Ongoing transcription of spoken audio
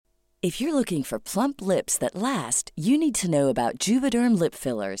If you're looking for plump lips that last, you need to know about Juvederm lip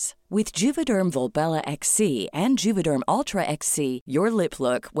fillers. With Juvederm Volbella XC and Juvederm Ultra XC, your lip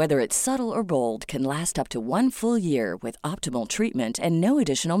look, whether it's subtle or bold, can last up to 1 full year with optimal treatment and no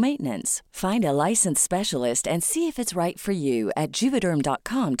additional maintenance. Find a licensed specialist and see if it's right for you at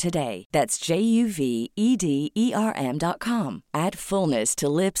Juvederm.com today. That's JUVEDERM.com. Add fullness to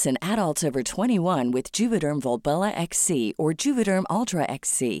lips in adults over 21 with Juvederm Volbella XC or Juvederm Ultra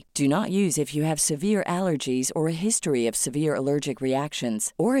XC. Do not use if you have severe allergies or a history of severe allergic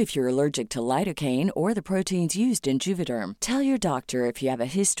reactions, or if you're allergic to lidocaine or the proteins used in Juvederm. Tell your doctor if you have a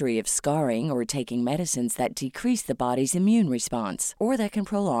history of scarring or taking medicines that decrease the body's immune response or that can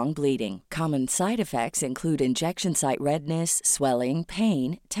prolong bleeding. Common side effects include injection site redness, swelling,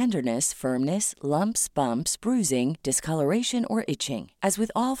 pain, tenderness, firmness, lumps, bumps, bruising, discoloration, or itching. As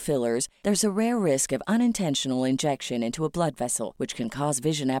with all fillers, there's a rare risk of unintentional injection into a blood vessel, which can cause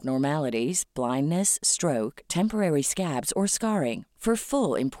vision abnormalities, blindness, stroke, temporary scabs, or scarring. For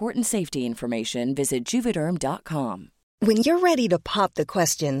full, important safety information, visit Juvederm.com. When you're ready to pop the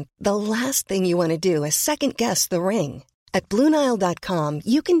question, the last thing you want to do is second-guess the ring. At BlueNile.com,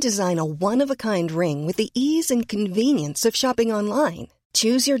 you can design a one-of-a-kind ring with the ease and convenience of shopping online.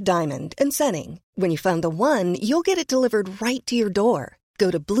 Choose your diamond and setting. When you find the one, you'll get it delivered right to your door. Go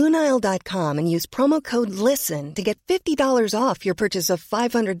to BlueNile.com and use promo code LISTEN to get $50 off your purchase of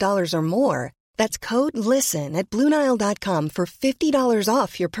 $500 or more. That's code LISTEN at BlueNile.com for $50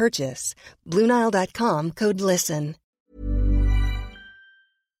 off your purchase. BlueNile.com, code LISTEN.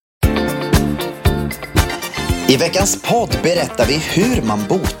 I veckans podd berättar vi hur man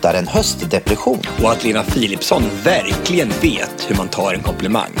botar en höstdepression. Och att Lena Philipsson verkligen vet hur man tar en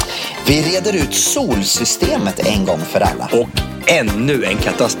komplimang. Vi reder ut solsystemet en gång för alla. Och ännu en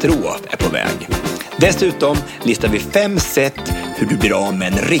katastrof är på väg. Dessutom listar vi 5 sätt hur du blir av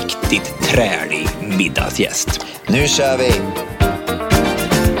med en riktigt trälig middagsgäst. Nu kör vi!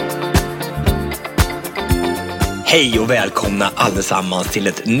 Hej och välkomna allesammans till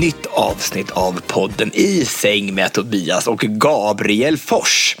ett nytt avsnitt av podden I säng med Tobias och Gabriel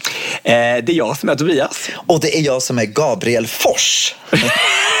Fors. Det är jag som är Tobias. Och det är jag som är Gabriel Fors.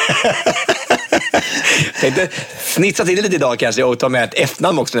 Tänkte snitsa till det lite idag kanske och ta med ett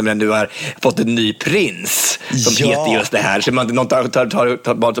efternamn också när du har fått en ny prins som heter just det här. Så man inte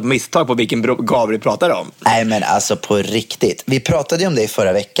tar misstag på vilken Gabriel pratar om. Nej men alltså på riktigt. Vi pratade ju om det i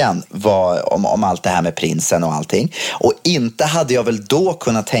förra veckan om allt det här med prinsen och allting. Och inte hade jag väl då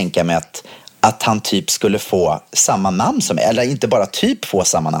kunnat tänka mig att han typ skulle få samma namn som mig. Eller inte bara typ få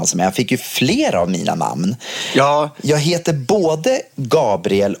samma namn som mig. Jag fick ju flera av mina namn. Ja. Jag heter både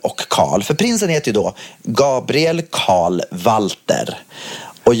Gabriel och Karl. För prinsen heter ju då Gabriel Karl Walter.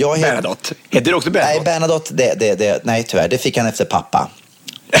 Och jag heter... Bernadotte. Heter du också Bernadotte? Nej, Bernadotte, nej tyvärr. Det fick han efter pappa.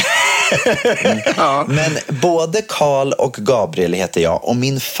 Ja. Men både Karl och Gabriel heter jag. Och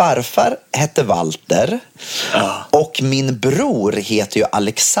min farfar hette Walter. Ja. Och min bror heter ju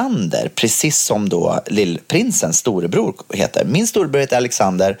Alexander. Precis som då lillprinsens storebror heter. Min storebror heter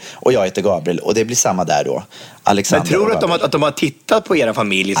Alexander och jag heter Gabriel. Och det blir samma där då. Alexander. Men tror du att de har tittat på era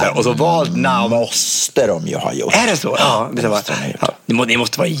familj så här, och så valt namn? Måste de ju ha gjort. Är det så? Ja, det måste ni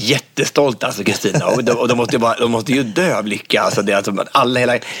måste vara jättestolta alltså, Kristina. Och de måste ju dö av lycka. Alltså, det är alltså,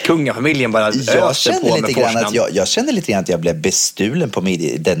 hela kungafamiljen bara öser på med forsnamn. Jag känner lite grann att jag blev bestulen på min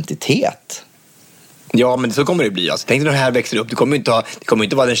identitet. Ja, men så kommer det bli. Alltså. Tänk dig när det här växer upp. Det kommer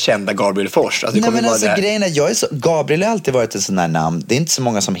inte vara den kända Gabriel Fors. Alltså, nej, men alltså grejen är, Gabriel har alltid varit ett sån här namn. Det är inte så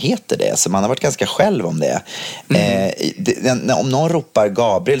många som heter det. Så man har varit ganska själv om det. Om någon ropar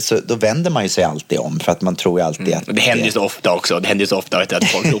Gabriel så då vänder man ju sig alltid om. För att man tror ju alltid att... Det händer ju så ofta också. Det händer ju så ofta att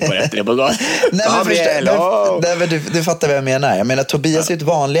folk ropar efter det på Gabriel. Du fattar vad jag menar. Jag menar, Tobias är ett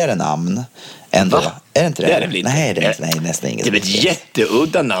vanligare namn. Ändå. Är det inte det? Det är det väl inte. Nej, det är nästan inget. Det är ett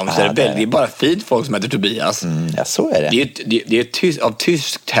jätteudda namn. Så det är bara fint folk som heter Tobias. Ja, så är det. Det är av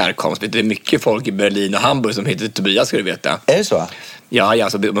tyskt härkomst. Det är mycket folk i Berlin och Hamburg som heter Tobias, ska du veta. Är det så? Ja,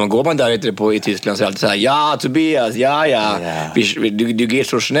 så går man där i Tyskland så är det alltid så här: ja, Tobias, ja. Du går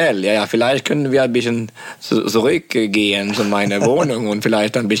så snäll. Ja, vielleicht können wir ein bisschen zurückgehen zu meiner Wohnung und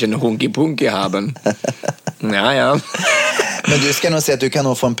vielleicht ein bisschen hunky-punky haben. Ja. Men du ska nog se att du kan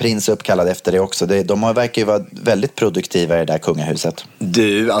nog få en prins uppkallad efter det också. De verkar ju vara väldigt produktiva i det där kungahuset.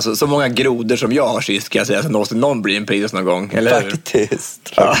 Du, alltså så många grodor som jag har sist, ska jag säga, så måste någon bli en prins någon gång, eller hur?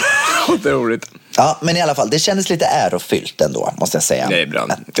 Faktiskt. Ja, otroligt. Ja, men i alla fall, det kändes lite ärofyllt ändå, måste jag säga. Det är bra.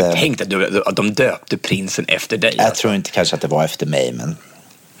 Jag tänkte att de döpte prinsen efter dig. Jag tror inte kanske att det var efter mig, men...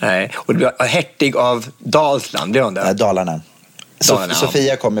 Nej, och det blev hertig av Dalsland, blev hon det? Dalarna.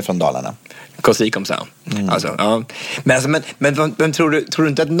 Sofia kommer från Dalarna. Kom så. Alltså, ja. Men tror du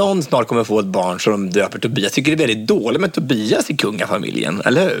inte att någon snart kommer få ett barn som de döper Tobias? Jag tycker det är väldigt dåligt med Tobias i kungafamiljen,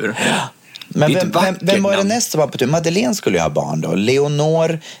 eller hur? Men vem var det nästa var på tur? Madeleine skulle ju ha barn då.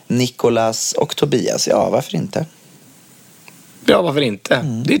 Leonor, Nicolas och Tobias. Ja, varför inte? Ja, varför inte?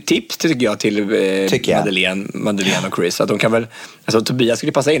 Det är ett tips tycker jag till Madeleine och Chris. Att de kan väl, alltså Tobias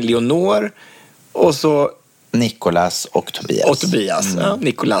skulle passa in. Leonor och så Nicolas och Tobias. Ja,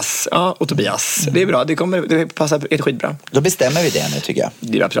 Nicolas och Tobias. Det är bra, det passar skitbra. Då bestämmer vi det nu tycker jag.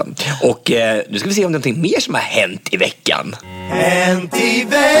 Det är bra. Och nu ska vi se om det är någonting mer som har hänt i veckan. Hänt i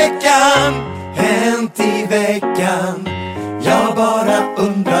veckan. Jag bara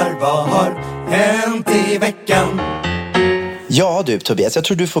undrar vad har hänt i veckan. Ja du Tobias, jag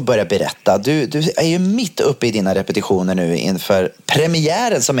tror du får börja berätta. Du är ju mitt uppe i dina repetitioner nu inför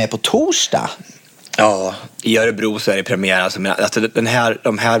premiären som är på torsdag. Ja, i Örebro så är det premiär. Alltså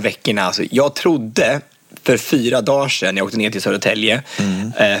de här veckorna, alltså, jag trodde för 4 dagar sedan jag åkte ner till Södertälje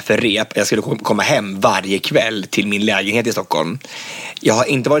för rep. Jag skulle komma hem varje kväll till min lägenhet i Stockholm. Jag har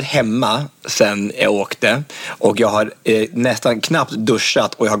inte varit hemma sedan jag åkte och jag har nästan knappt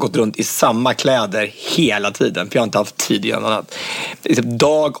duschat och jag har gått runt i samma kläder hela tiden för jag har inte haft tid att göra något annat. Det är typ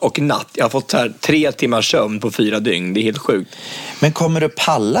dag och natt. Jag har fått så här 3 timmars sömn på 4 dygn. Det är helt sjukt. Men kommer du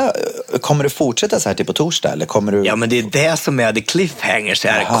palla? Kommer du fortsätta så här till på torsdag? Eller kommer du... Ja, men det är det som är the cliffhanger. Så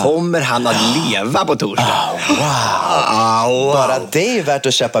här. Kommer han att leva på torsdag? Wow. Bara det är värt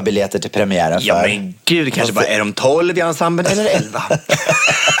att köpa biljetter till premiären för. Ja, men gud, kanske bara är de 12 i ensemblen eller 11?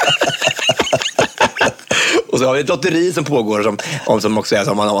 Och så har vi ett lotteri som pågår som också är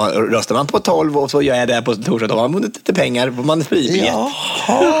som röstar man på 12 och så gör jag det på torsdag, då har man vunnit lite pengar, man är fribiljett.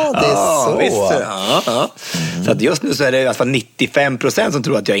 Jaha, det är så. Visst, ja. Så att just nu så är det i alla fall 95% som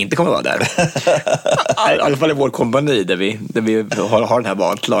tror att jag inte kommer vara där. I alla fall i vår kompani där vi har den här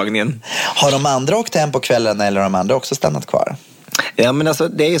valslagningen. Har de andra åkt hem på kvällen eller har de andra också stannat kvar? Ja, men alltså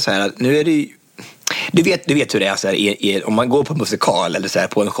det är ju så här att nu är det ju, du vet hur det är så här, om man går på musikal eller så här,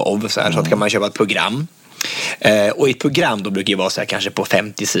 på en show så här, så kan man köpa ett program. Och i ett program då brukar det vara så här, kanske på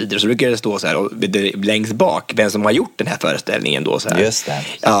 50 sidor så brukar det stå så här och längst bak vem som har gjort den här föreställningen då så här. Just det.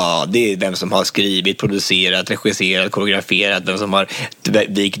 Ja, det är vem som har skrivit, producerat, regisserat, koreograferat, vem som har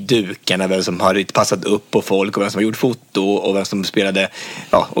vikt dukarna, vem som har passat upp på folk och vem som har gjort foto och vem som spelade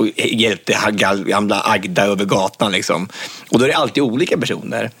och hjälpte gamla Agda över gatan liksom. Och då är det alltid olika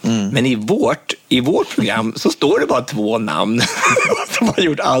personer. Men i vårt program så står det bara 2 namn som har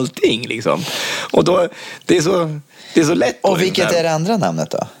gjort allting liksom. Och då det är så lätt. Och vilket är det andra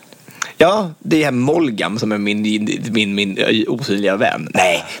namnet då? Ja, det är Molgam som är min osynliga vän.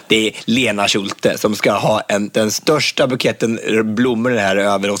 Nej, det är Lena Schulte som ska ha den största buketten blommor här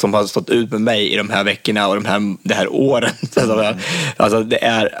över och som har stått ut med mig i de här veckorna och det här åren. Alltså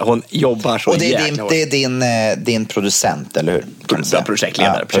hon jobbar så jäkla. Och det är din producent, eller hur?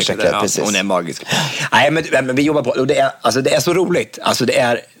 Projektledare. Precis. Hon är magisk. Nej, men vi jobbar på och det är så roligt. Alltså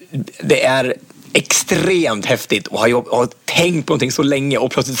det är extremt häftigt och har tänkt på någonting så länge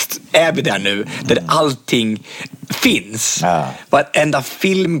och plötsligt är vi där nu där allting finns. Ja. Varenda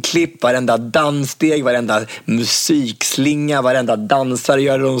filmklipp, varenda danssteg, varenda musikslinga, varenda dansare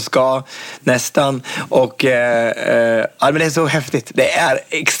gör det de ska nästan och men det är så häftigt. Det är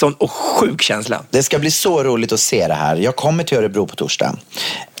extremt och sjuk känsla. Det ska bli så roligt att se det här. Jag kommer till Örebro på torsdag.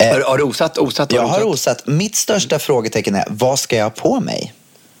 Har du osat? Jag har osat. Mitt största frågetecken är, vad ska jag ha på mig?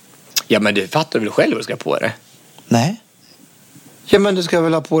 Ja, men du fattar väl själv vad du ska ha på det? Nej. Ja, men du ska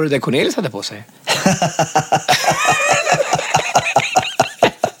väl ha på det Cornelis hade på sig?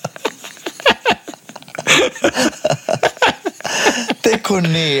 Det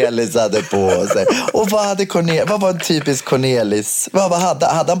Cornelis hade på sig. Och vad var en typisk Cornelis? Vad hade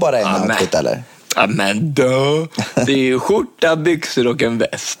han bara en outfit eller? Ja, men då. Det är ju skjorta, byxor och en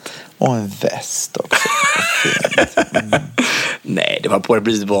väst. Och en väst också. Nej, det var på det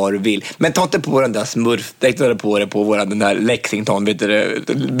precis vad du vill. Men ta inte på den där smurfdräkten på det på den här Lexington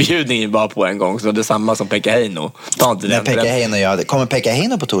bjudningen bara på en gång. Så det är samma som Pekka Heino. Ta inte den. Pekka Heino, kommer Pekka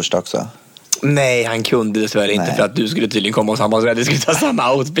Heino på torsdag också? Nej, han kunde dessvärre inte för att du skulle tydligen komma och samma så att du skulle ta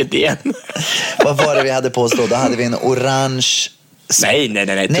samma outfit igen. Vad var det vi hade på oss då? Då hade vi en orange... Nej.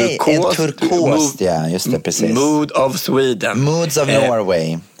 Turkos, ja, just det, precis. Mood of Sweden. Moods of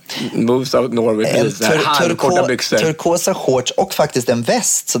Norway. Moves out Norway. Halvkorta byxor. Turkosa shorts och faktiskt en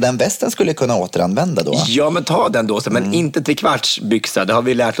väst. Så den västen skulle kunna återanvända då. Ja, men ta den då. Men inte till kvartsbyxa. Det har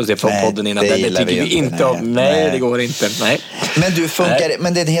vi lärt oss från podden innan. Det tycker vi inte om. Nej, det går inte. Nej. Men du funkar,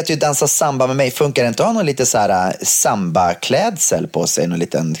 men det heter ju dansa samba med mig. Funkar det inte att ha någon lite så här samba-klädsel på sig? Någon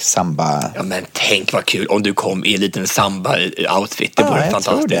liten samba... Ja, men tänk vad kul om du kom i en liten samba-outfit. Det vore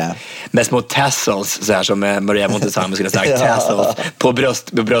fantastiskt. Med små tassels, så här som Maria Montesano skulle ha sagt. Tassels på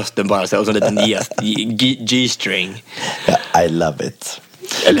brösten bara. Så, och så en liten G-string. I love it.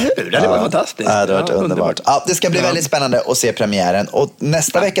 Eller hur? Det var fantastiskt. Ja, det har varit underbart. Ja, det ska bli väldigt spännande att se premiären. Och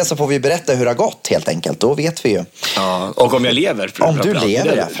nästa vecka så får vi berätta hur det har gått helt enkelt. Då vet vi ju. Ja, och om jag lever. Om du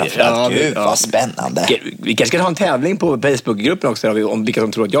lever, ja, framförallt. Gud, vad spännande. Vi kanske ska ha en tävling på Facebookgruppen också om vilka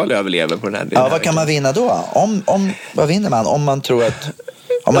som tror att jag överlever på den här. Ja, vad kan man vinna då? Vad vinner man om man tror att...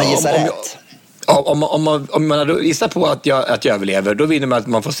 Om man gissar rätt? Om man gissar på att jag överlever, då vinner man att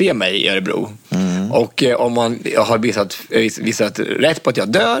man får se mig i Örebro. Och om man har visat rätt på att jag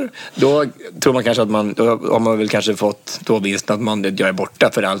dör, då tror man kanske att då har man väl kanske fått då vinsten att jag är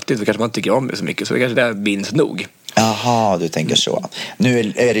borta för alltid. Så kanske man inte tycker om det så mycket. Så det kanske där vinst nog. Jaha, du tänker så.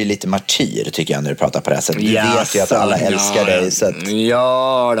 Nu är det lite martyr tycker jag när du pratar på det här sättet. Du vet ju att alla älskar dig. Så att...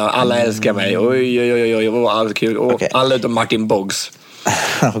 Ja, då, alla älskar mig. Oj, allt kul. Okay. Alla utom Martin Boggs.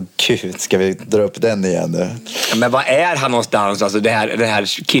 Gud, ska vi dra upp den igen nu? Men var är han någonstans? Alltså den här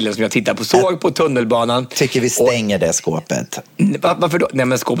killen som jag tittar på, såg på tunnelbanan. Tycker vi stänger det skåpet. Varför då? Nej,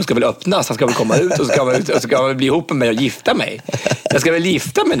 men skåpet ska väl öppnas. Han ska väl komma ut och så ska man bli ihop med mig och gifta mig. Jag ska väl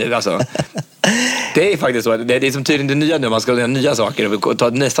gifta mig nu alltså. Det är faktiskt så. Det är som tydligen det nya nu. Man ska göra nya saker och ta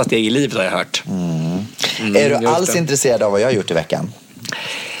nästa steg i livet, har jag hört. Är du alls intresserad av vad jag har gjort i veckan?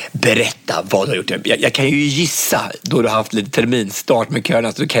 Berätta vad du har gjort. Jag kan ju gissa, då du har haft lite terminstart med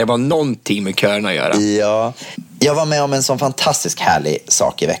körerna, så det kan ju vara någonting med körerna att göra. Ja, jag var med om en sån fantastisk härlig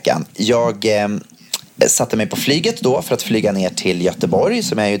sak i veckan. Jag satte mig på flyget då för att flyga ner till Göteborg,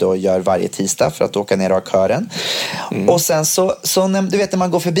 som jag ju då gör varje tisdag för att åka ner och ha kören. Och sen så du vet när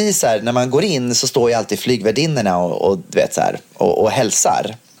man går förbi så här, när man går in så står ju alltid flygvärdinnorna och du vet så här, och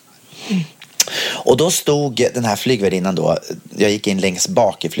hälsar. Och då stod den här flygvärdinnan då, jag gick in längst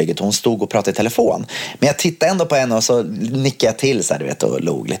bak i flyget, hon stod och pratade i telefon. Men jag tittade ändå på henne och så nickade jag till så här, du vet, och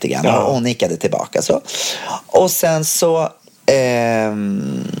log lite grann. Ja. Och hon nickade tillbaka så. Och sen så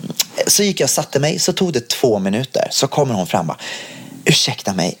gick jag och satte mig, så tog det 2 minuter. Så kommer hon fram och bara,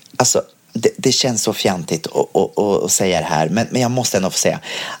 ursäkta mig, alltså det känns så fjantigt att säga det här, men jag måste ändå få säga,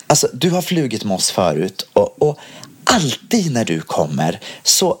 alltså du har flugit med oss förut och alltid när du kommer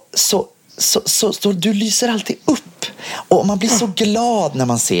så du lyser alltid upp och man blir så glad när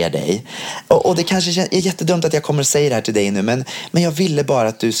man ser dig och det kanske är jättedumt att jag kommer att säga det här till dig nu, men jag ville bara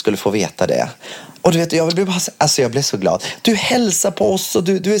att du skulle få veta det. Och du vet, jag blev så glad. Du hälsar på oss och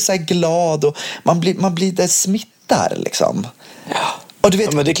du är så här glad och man blir det smittar liksom. Ja. Och du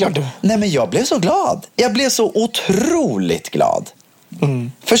vet, men det är klart. Nej, men jag blev så glad. Jag blev så otroligt glad.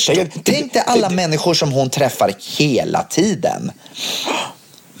 Tänk dig alla människor som hon träffar hela tiden.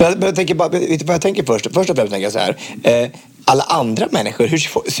 Men jag tänker bara, vet du vad jag tänker först? Först och främst tänker jag så här. Alla andra människor,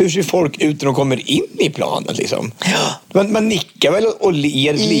 hur ser folk ut när de kommer in i planet liksom? Man nickar väl och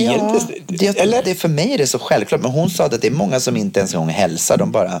ler. Eller? Det för mig är det så självklart. Men hon sa att det är många som inte ens en gång hälsar.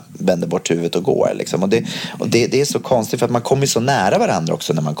 De bara vänder bort huvudet och går liksom. Och det är så konstigt för att man kommer så nära varandra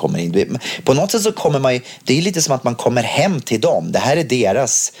också när man kommer in. På något sätt så kommer man ju, det är lite som att man kommer hem till dem. Det här är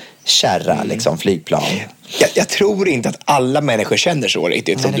deras kärra liksom, flygplan. Jag tror inte att alla människor känner så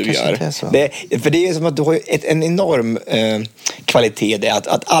riktigt som du gör. För det är som att du har en enorm kvalitet i det.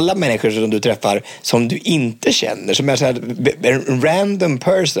 Att alla människor som du träffar som du inte känner, som är så här, en random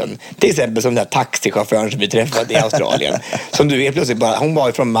person, till exempel som den där taxichauffören som vi träffade i Australien, som du är plötsligt bara, hon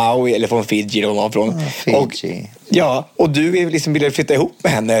var från Maui eller från Fiji eller hon var från Fiji. Och du liksom ville flytta ihop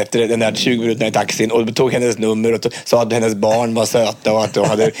med henne efter den där 20 minuterna i taxin och tog hennes nummer och sa att hennes barn var söta och att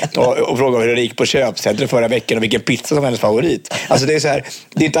och frågade hur det gick på köpcentret förra veckan och vilken pizza som var hennes favorit. Alltså det är så här,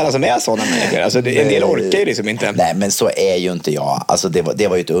 det är inte alla som är sådana människor. Alltså en del orkar ju liksom inte. Nej, men så är ju inte jag. Alltså det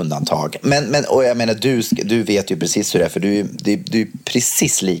var ju ett undantag. Men och jag menar, du vet ju precis hur det är, för du är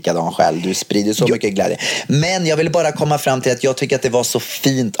precis likadan själv. Du sprider så mycket glädje. Men jag vill bara komma fram till att jag tycker att det var så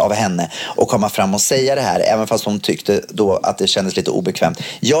fint av henne att komma fram och säga det här, även fast hon tyckte då att det kändes lite obekvämt.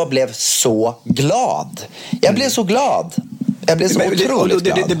 Jag blev så glad. Jag blev så glad. Jag blev så otroligt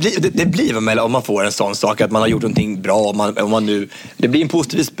glad. Det blir väl om man får en sån sak att man har gjort någonting bra, om man nu, det blir en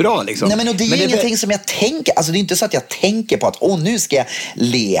positivt bra liksom. Nej, men det är ingenting som jag tänker, alltså det är inte så att jag tänker på att nu ska jag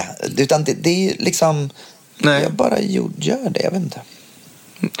le, utan det är liksom, jag bara gör det, jag vet inte.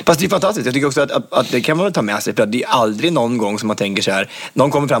 Fast det är fantastiskt. Jag tycker också att det kan man väl ta med sig. För att det är aldrig någon gång som man tänker så här.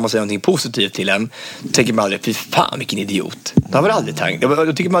 Någon kommer fram och säger någonting positivt till en. Tänker man aldrig, fy fan vilken idiot. Det har väl aldrig tänkt.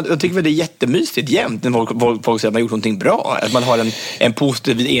 Jag tycker väl det är jättemysigt jämt när folk säger att man har gjort någonting bra. Att man har en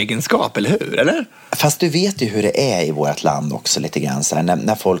positiv egenskap, eller hur? Eller? Fast du vet ju hur det är i vårt land också lite grann. Så här,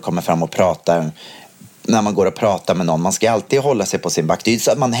 när folk kommer fram och pratar... När man går och pratar med någon, man ska alltid hålla sig på sin vakt. Det är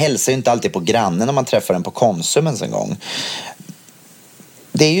så att man hälsar ju inte alltid på grannen när man träffar den på Konsum en gång.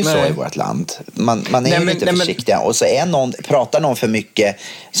 Det är ju så i vårt land. Man är ju lite försiktiga. Och så pratar någon för mycket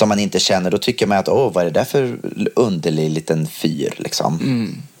som man inte känner, då tycker man att vad är det där för underlig liten fyr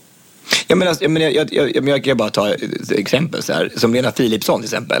liksom. Jag kan bara ta ett exempel så här, som Lena Philipsson till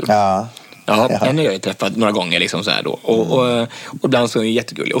exempel. Ja, henne har jag träffat några gånger liksom så här då. Och ibland så är hon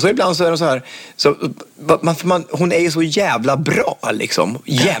jättegullig. Och så ibland så är hon så här så hon är ju så jävla bra liksom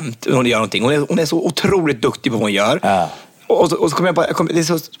jämt när hon gör någonting. Hon är så otroligt duktig på vad hon gör. Och så kommer det är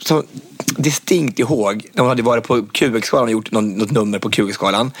så distinkt ihåg när hon hade varit på QX-skalan och gjort något nummer på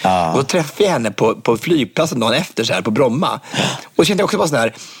QX-skalan. Och då träffade jag henne på flygplatsen dagen efter så här på Bromma. Och då kände jag också bara så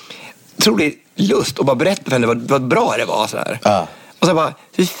här otrolig lust att bara berätta för henne vad bra det var så här. Och så bara,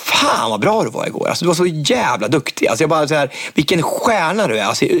 fy fan vad bra du var igår. Alltså du var så jävla duktig. Alltså jag bara så här, vilken stjärna du är.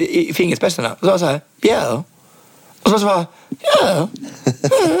 Alltså i fingerspetsarna. Och så var jag så här, ja. Och så bara, ja.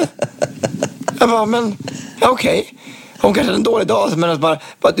 Jag bara, men, okej. Hon kanske hade en dålig dag, men bara,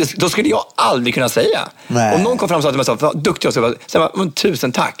 då skulle jag aldrig kunna säga. Nej. Om någon kom fram och sa till mig så, vad duktig jag så jag bara,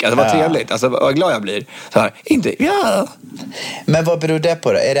 tusen tack, alltså, vad trevligt, alltså, vad glad jag blir. Så här, inte, ja. Men vad beror det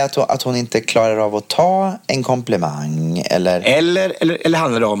på då? Är det att hon inte klarar av att ta en komplimang? Eller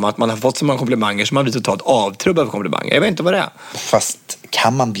handlar det om att man har fått så många komplimanger som man vill ta ett avtrubb av komplimanger? Jag vet inte vad det är. Fast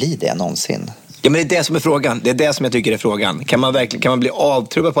kan man bli det någonsin? Ja, men det är det som är frågan. Det är det som jag tycker är frågan. Kan man bli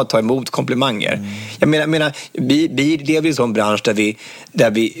avtrubbad på att ta emot komplimanger? Jag menar vi lever i en sån bransch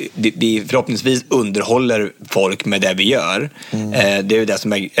där vi förhoppningsvis underhåller folk med det vi gör. Det är ju det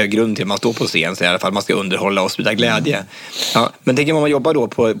som är grunden till att man står på scen. Så i alla fall man ska underhålla och sprida glädje. Ja, men tänker man jobbar då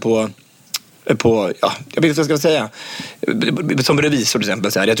på jag vet inte vad jag ska säga, som revisor till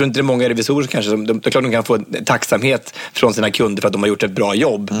exempel så här. Jag tror inte det är många revisorer kanske det är klart de kan få tacksamhet från sina kunder för att de har gjort ett bra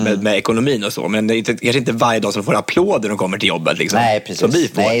jobb med ekonomin och så, men det är kanske inte varje dag som de får applåder när de kommer till jobbet liksom. Nej, precis. Så vi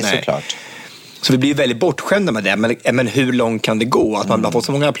får, nej, såklart. Så vi blir väldigt bortskämda med det, men hur långt kan det gå att man har fått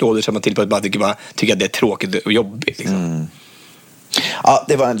så många applåder så man till på att bara tycker att det är tråkigt och jobbigt liksom. Ja,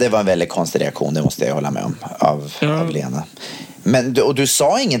 det var en väldigt konstig reaktion, det måste jag hålla med om av Lena. Men du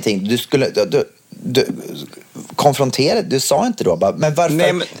sa ingenting. Du konfronterade. Du sa inte då bara, men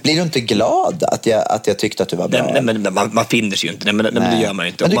varför blir du inte glad att jag tyckte att du var bra? Nej, men man finner sig ju inte. Men det gör man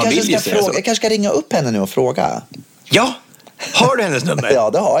inte. Men du kanske ska fråga. Jag kanske ska ringa upp henne nu och fråga. Ja. Har du hennes nummer? Ja,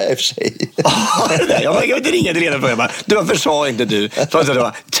 det har jag i och för sig. Jag vill inte ringa till Lena för jag du, varför sa inte du?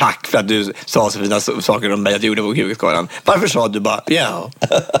 Tack för att du sa så fina saker om mig att du gjorde på QX-skalan. Varför sa du bara, ja.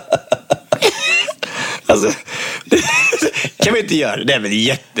 Alltså, kan vi inte göra det? Det är väl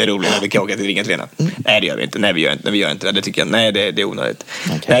jätteroligt när vi kan åka till ringa till Lena. Nej, det gör vi inte. Nej, vi gör inte det. Det tycker jag. Nej, det är onödigt.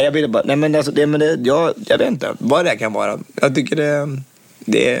 Okay. Nej, jag vill bara. Nej, men alltså jag vet inte vad det kan vara. Jag tycker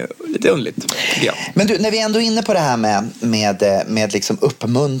det är lite underligt. Ja. Men du, när vi ändå är inne på det här med liksom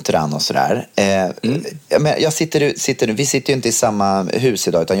uppmuntran och sådär. Vi sitter ju inte i samma hus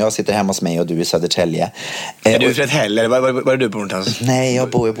idag, utan jag sitter hemma hos mig och du i Södertälje. Är du i Fredhäll eller var är du på någonstans? Nej, jag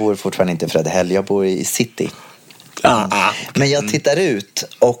bor fortfarande inte i Fredhäll. Jag bor i city. Men jag tittar ut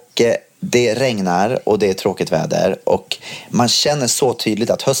och det regnar och det är tråkigt väder och man känner så tydligt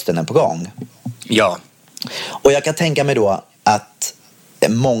att hösten är på gång. Ja. Och jag kan tänka mig då att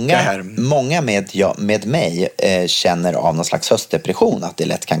många med mig känner av någon slags höstdepression, att det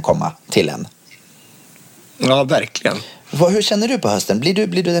lätt kan komma till en. Ja, verkligen. Hur känner du på hösten? Blir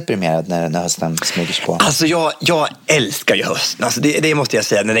du deprimerad när hösten smyger sig på? Alltså jag älskar ju hösten. Alltså det måste jag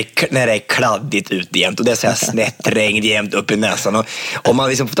säga, när det är kladdigt ut jämt och det är så här snett regn jämt upp i näsan och man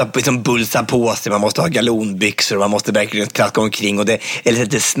liksom bulsar på sig, man måste ha galonbyxor och man måste verkligen traska omkring och det är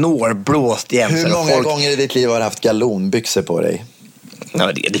lite snårblåst jämt. Hur många gånger i ditt liv har du haft galonbyxor på dig?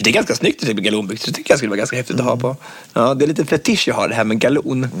 Ja, det är ganska snyggt att galonbyxor. Det tycker jag skulle vara ganska häftigt att ha på. Ja, det är lite fetisch jag har det här med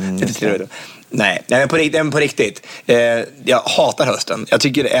galon. Nej, men på riktigt. Jag hatar hösten. Jag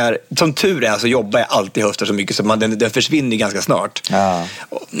tycker det är, som tur är så jobbar jag alltid hösten så mycket så den försvinner ganska snart. Ja.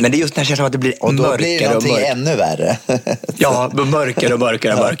 Men det är just den här känslan att det blir mörkare och mörkare. Och då blir det någonting ännu värre. Ja, mörkare och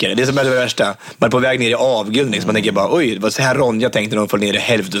mörkare. Det är som är det värsta. Man är på väg ner i avgrund så man tänker bara, oj, vad så här Ronja tänkte när de får ner i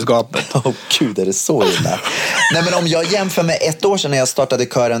helveteskapet. Gud, är det så illa? Nej, men om jag jämför med ett år sedan när jag startade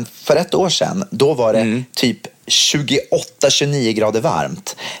kören för ett år sedan, då var det typ 28-29 grader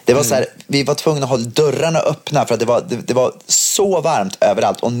varmt. Det var så här, vi var tvungna att hålla dörrarna öppna för att det var så varmt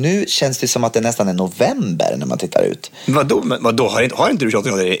överallt. Och nu känns det som att det nästan är november när man tittar ut. Vadå? Har inte du 28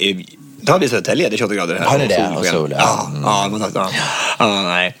 grader då har vi Södertälje, det är 28 grader här. Har ni det? Och sol,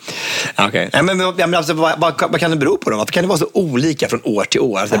 nej. Okej. Nej, men alltså, vad kan det bero på då? Varför kan det vara så olika från år till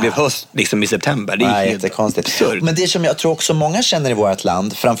år? Alltså, det blev höst liksom i september. Det är jättekonstigt. absurd. Men det som jag tror också många känner i vårt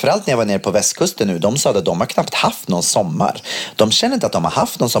land, framförallt när jag var nere på västkusten nu, de sa att de har knappt haft någon sommar. De känner inte att de har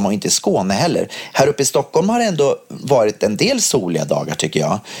haft någon sommar, och inte i Skåne heller. Här uppe i Stockholm har det ändå varit en del soliga dagar, tycker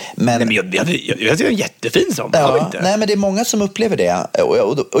jag. Men jag hade en jättefin sommar. Ja, nej, men det är många som upplever det.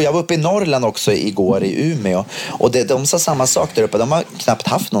 Och jag var uppe i Norrland också igår i Umeå. Och de sa samma sak där uppe. De har knappt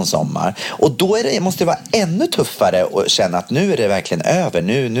haft någon sommar. Och då måste det vara ännu tuffare att känna att nu är det verkligen över.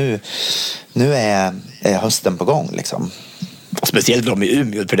 Nu är hösten på gång liksom. Och speciellt de i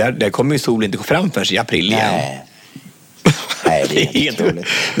Umeå, för där kommer ju solen inte gå fram förrän i april igen. Nej, det är helt otroligt.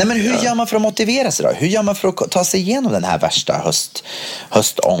 Nej, men hur gör man för att motivera sig då? Hur gör man för att ta sig igenom den här värsta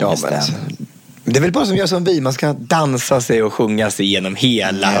höstångesten? Det är väl bara som gör som vi. Man ska dansa sig och sjunga sig igenom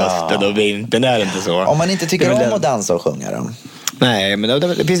hela hösten och vintern, är det inte så? Om man inte tycker om att dansa och sjunga då? Nej, men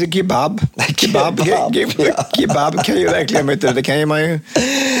det finns ju kebab. Kebab kan ju verkligen, det kan ju man ju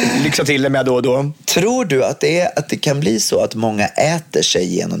lyxa till det med då och då. Tror du att det kan bli så att många äter sig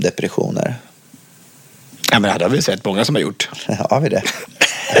igenom depressioner? Ja, men det har vi sett många som har gjort. Har vi det?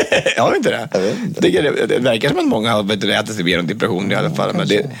 Har vi inte det? Jag vet inte. Det verkar som att många har ätit sig igenom depression i alla fall. Men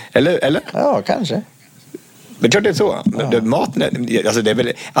eller? Ja, kanske. Men klart det är så. Ja. Maten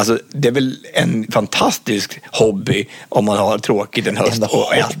det är väl en fantastisk hobby om man har tråkigt en höst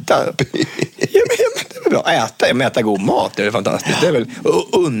och äta. Äta god mat, det är fantastiskt. Det är väl att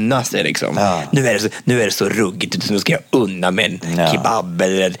unna sig liksom. Ja. Nu är det så ruggigt, så nu ska jag unna med en kebab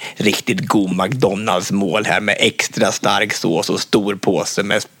eller ett riktigt god McDonalds-mål här med extra stark sås och stor påse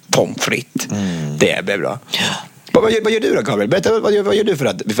med pommes frites. Det blir bra. Vad gör du då, Gabriel? Berätta, vad gör du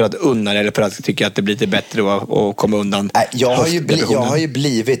för att unna eller för att tycka att det blir lite bättre att komma undan? Jag har ju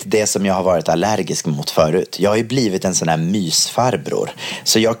blivit det som jag har varit allergisk mot förut. Jag har ju blivit en sån här mysfarbror.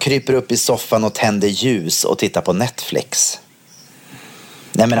 Så jag kryper upp i soffan och tänder ljus och tittar på Netflix.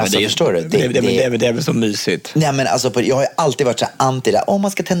 Nej, men alltså, förstår du? Det är väl så mysigt. Nej, men alltså, jag har ju alltid varit så anti det.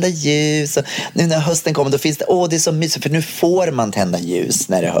 Man ska tända ljus. Och nu när hösten kommer, då finns det, det är så mysigt. För nu får man tända ljus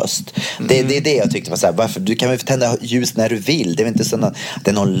när det är höst. Det är det jag tyckte var så här, varför? Du kan väl tända ljus när du vill. Det är väl inte så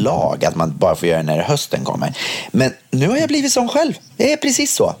det är någon lag att man bara får göra när hösten kommer. Men nu har jag blivit sån själv. Det är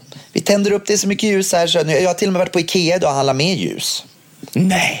precis så. Vi tänder upp, det är så mycket ljus här. Så jag har till och med varit på Ikea och handlat med ljus.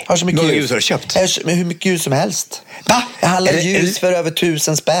 Nej, har så mycket ljus har du köpt? Hur mycket ljus som helst. Va? Jag handlar ljus för över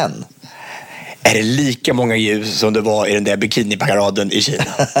 1000 spänn. Är det lika många ljus som det var i den där bikiniparaden i Kina?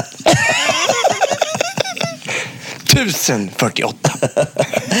 1048.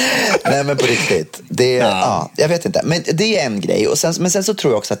 Nej, men på riktigt. Jag vet inte. Men det är en grej. Men sen så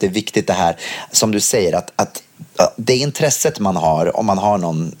tror jag också att det är viktigt det här som du säger att det intresset man har, om man har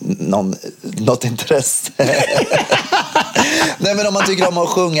något intresse. Nej, men om man tycker om att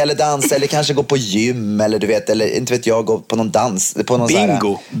sjunga eller dansa eller kanske gå på gym eller du vet, eller inte vet jag, gå på någon dans, på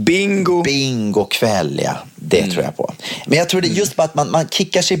någon bingo kväll, ja. Det tror jag på. Men jag tror det är just bara att man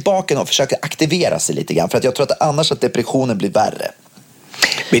kickar sig i baken och försöker aktivera sig lite grann, för att jag tror att annars att depressionen blir värre.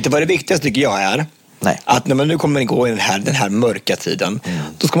 Vet du vad det viktigaste tycker jag är? Nej. Att när man nu kommer gå i den här mörka tiden,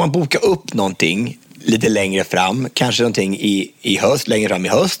 då ska man boka upp någonting lite längre fram, kanske någonting i höst, längre fram i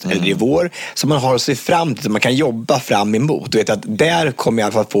höst eller i vår, som man har sig fram till, som man kan jobba fram emot. Du vet att där kommer jag i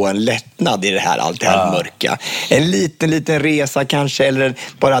alla fall få en lättnad i allt det här mörka. En liten resa kanske, eller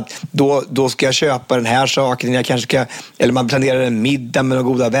bara att då ska jag köpa den här saken, jag kanske ska, eller man planerar en middag med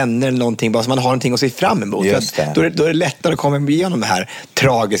några goda vänner eller någonting, bara så man har någonting att se fram emot. Då är det lättare att komma igenom den här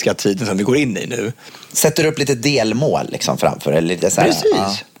tragiska tiden som vi går in i nu. Sätter du upp lite delmål liksom framför, eller lite så här.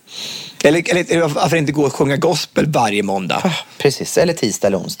 Precis. Eller varför inte gå och sjunga gospel varje måndag? Precis, eller tisdag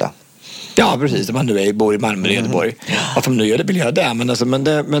eller onsdag. Ja, precis. Om man nu bor i Malmö eller Göteborg. Varför man nu gör det, vill göra det. Men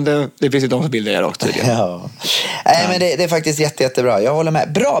det finns ju de som vill det också. Ja. Nej, men det är faktiskt jättebra. Jag håller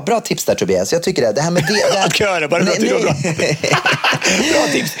med. Bra tips där, Tobias. Jag tycker det. Det här med det. Bra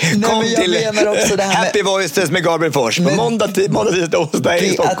tips. Kom till Happy Voices med Gabriel Fors. På måndag till onsdag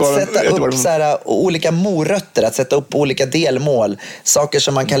i Stockholm. Att sätta upp så här, olika morötter. Att sätta upp olika delmål. Saker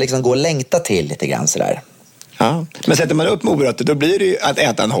som man kan liksom gå och längta till lite grann sådär. Ja. Men sätter man upp morötter, då blir det ju att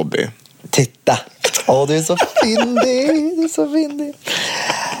äta en hobby. Titta. Du är så fyndig.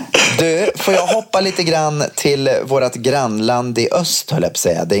 Du, får jag hoppa lite grann till vårt grannland i öst, höll jag på att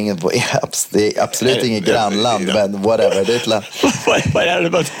säga. Det är absolut inget grannland, men whatever. Det är ett land. Vad är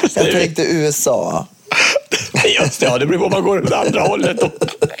det? Jag tänkte USA. Just det, ja, det beror på om man går åt andra hållet.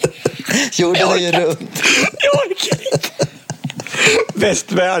 Jorden är ju runt. Jag orkar inte.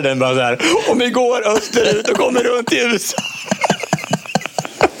 Västvärlden bara så här. Om vi går österut och kommer runt i USA.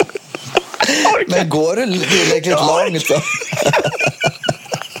 Men går du tillräckligt långt då?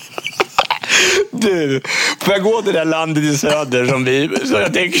 Du, får jag gå till det där landet i söder som vi... Så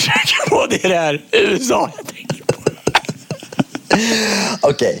jag tänker försöka på det där USA.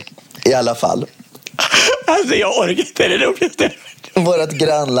 Okej, i alla fall. Alltså jag orkar inte, det roligaste. Vårt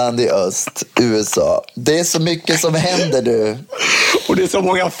grannland i öst, USA. Det är så mycket som händer du. Och det är så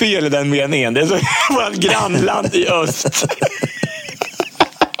många fel i den meningen. Det är så vårt grannland i öst.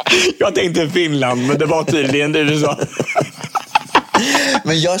 Jag tänkte Finland, men det var tydligen USA.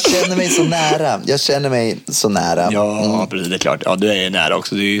 Men jag känner mig så nära. Ja, precis, det är klart. Ja, du är nära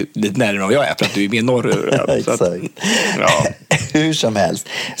också. Du är ju lite närmare än vad jag är för att du är mer norrur. Exakt. Ja. Hur som helst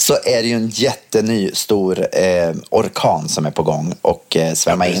så är det ju en jätteny stor orkan som är på gång och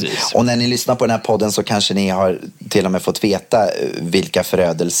svämmar in. Och när ni lyssnar på den här podden så kanske ni har till och med fått veta vilka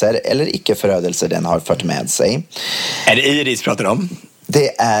förödelser eller icke-förödelser den har fört med sig. Är det Iris pratar om?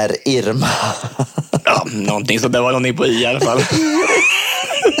 Det är Irma. Ja, någonting så det var någonting på i alla fall.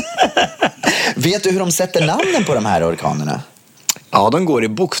 Vet du hur de sätter namnen på de här orkanerna? Ja, de går i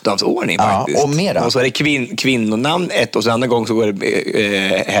bokstavsordning faktiskt. Ja, och mer då? Och så är det kvinnonamn ett och så andra gång så går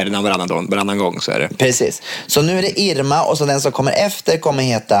det herrnamn varannan gång så är det. Precis. Så nu är det Irma och så den som kommer efter kommer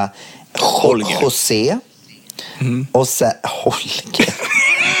heta José. Och sen Holger.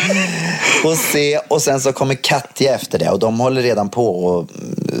 Och sen så kommer Katja efter det och de håller redan på och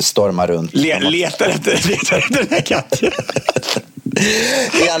stormar runt. Letar efter den här Katja.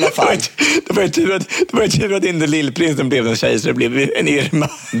 I alla fall. Det var ju tur att inte lillprinsen blev en tjej så det blev en Irma.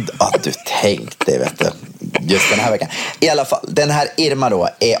 Ja, du tänkte, vet du. Just den här veckan. I alla fall, den här Irma då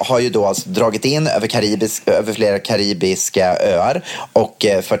har ju då alltså dragit in över flera karibiska öar och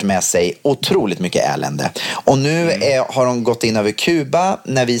fört med sig otroligt mycket elände. Och nu har hon gått in över Kuba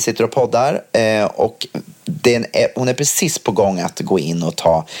när vi sitter och poddar och hon är precis på gång att gå in och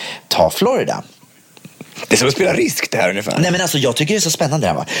ta Florida. Det är som att spela risk det här ungefär. Nej men alltså jag tycker det är så spännande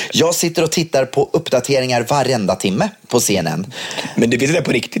det här, va? Jag sitter och tittar på uppdateringar varenda timme på CNN. Men du vet det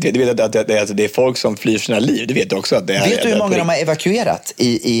på riktigt, du vet att det är folk som flyr sina liv, du vet också att det är. Vet du hur många de har evakuerat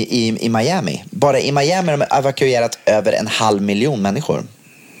i Miami? Bara i Miami har de evakuerat över 500 000 människor.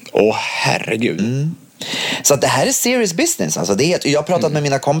 Åh herregud. Så att det här är serious business alltså. Jag har pratat med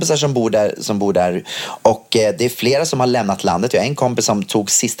mina kompisar som bor där och det är flera som har lämnat landet. Jag har en kompis som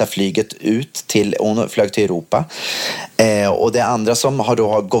tog sista flyget ut hon flög till Europa och det är andra som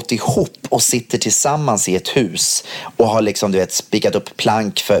har gått ihop och sitter tillsammans i ett hus och har liksom spikat upp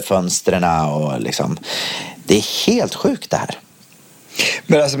plank för fönstren och liksom det är helt sjukt det här.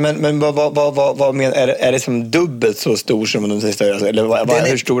 Men alltså, vad menar är det som dubbelt så stor som de säger, eller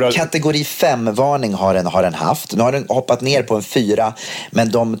hur stora? Kategori 5-varning har den haft. Nu har den hoppat ner på en 4,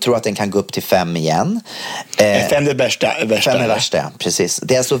 men de tror att den kan gå upp till 5 igen. 5 är värsta. 5 är värsta, ja, precis.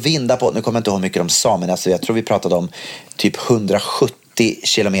 Det är alltså vindar på, nu kommer jag inte ihåg hur mycket de sa, men alltså jag tror vi pratade om typ 170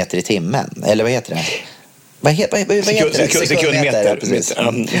 kilometer i timmen. Eller vad heter det? Vad heter det? Sekundmeter.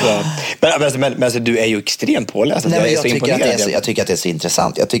 Men alltså, du är ju extremt påläst. Jag tycker att det är så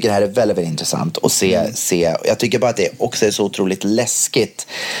intressant. Jag tycker det här är väldigt, väldigt intressant att se. Jag tycker bara att det också är så otroligt läskigt.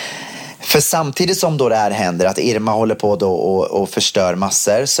 För samtidigt som då det här händer att Irma håller på då och förstör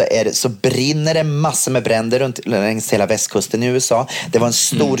massor så brinner det massor med bränder längs hela västkusten i USA. Det var en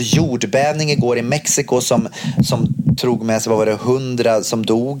stor jordbävning igår i Mexiko som drog med sig, vad var det, 100 som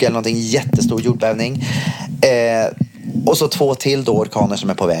dog eller någonting, jättestor jordbävning. Och så 2 till då orkaner som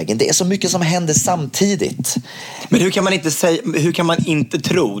är på vägen. Det är så mycket som händer samtidigt. Men hur kan man inte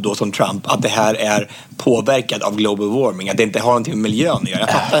tro då som Trump att det här är påverkat av global warming, att det inte har någonting med miljön att göra?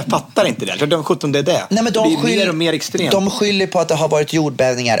 Jag fattar inte det. Det är det. Nej, men det blir mer och mer extremt. De skyller på att det har varit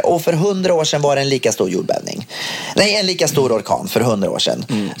jordbävningar och för 100 år sedan var det en lika stor jordbävning. Nej, en lika stor orkan för 100 år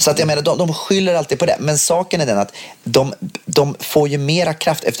sedan. Så att jag menar, de skyller alltid på det. Men saken är den att de får ju mera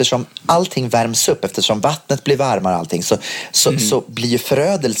kraft eftersom allting värms upp, eftersom vattnet blir varmare och allting. Så blir ju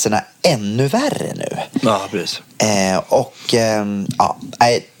förödelserna ännu värre nu. Ja, precis.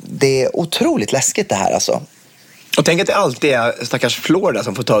 Det är otroligt läskigt det här alltså. Och tänk att det alltid är stackars Florida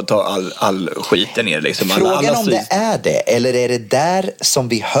som får ta all skiten ner. Liksom. Frågan om det är det, eller är det där som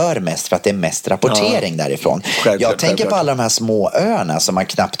vi hör mest för att det är mest rapportering därifrån? Jag tänker på alla de här små öarna som man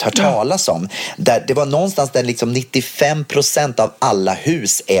knappt hör talas om. Där det var någonstans där liksom 95% av alla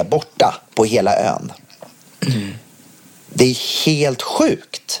hus är borta på hela ön. Det är helt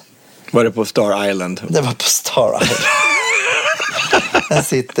sjukt. Var det på Star Island? Det var på Star Island. Där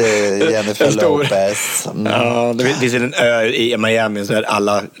sitter Jennifer Lopez. Ja, det finns en ö i Miami så där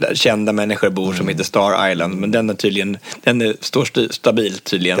alla kända människor bor som heter Star Island. Men den står stabilt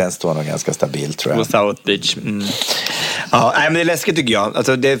tydligen. Den står nog ganska stabil, tror jag. På South Beach. Ja, men det är läskigt tycker jag.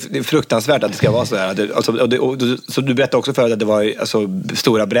 Alltså, det är fruktansvärt att det ska vara så här. Så du berättade också förut att det var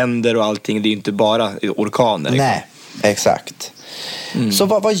stora bränder och allting. Det är inte bara orkaner. Liksom. Nej, exakt. Så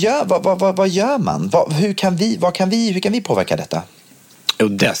vad gör man? Hur kan vi påverka detta? Jo,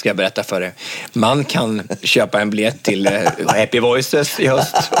 det ska jag berätta för dig. Man kan köpa en biljett till Happy Voices i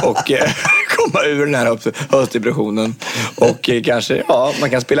höst och komma ur den här höstdepressionen. Och kanske, man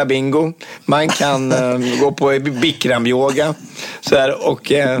kan spela bingo. Man kan gå på Bikram-yoga. Så här, och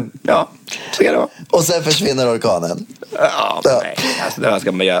så ska det vara. Och sen försvinner orkanen. Nej, alltså, vad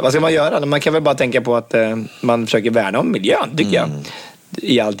ska man göra? Vad ska man göra? Man kan väl bara tänka på att man försöker värna om miljön, tycker jag.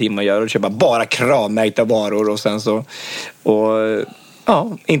 I allting man gör och köpa bara kravmärkta varor och sen så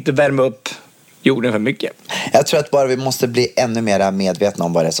inte värma upp jorden för mycket. Jag tror att bara vi måste bli ännu mer medvetna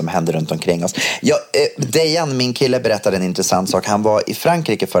om vad det är som händer runt omkring oss. Dejan, min kille, berättade en intressant sak. Han var i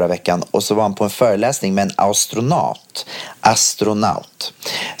Frankrike förra veckan och så var han på en föreläsning med en astronaut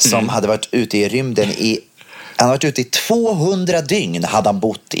som hade varit ute i rymden han har varit ute i 200 dygn hade han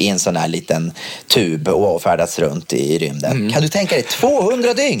bott i en sån här liten tub och färdats runt i rymden. Kan du tänka dig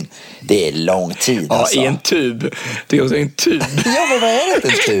 200 dygn? Det är lång tid alltså. Ja, i en tub. Det är också en tub. Ja, men vad är det för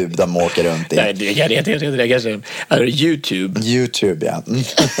en tub de åker runt i? Nej, det kanske är YouTube. YouTube, ja.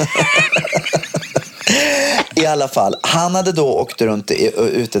 I alla fall, han hade då åkt runt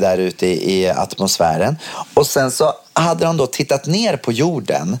ute i atmosfären och sen så hade han då tittat ner på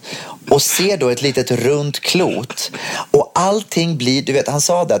jorden och ser då ett litet runt klot och allting blir, du vet, han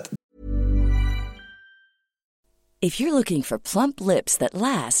sa det att If you're looking for plump lips that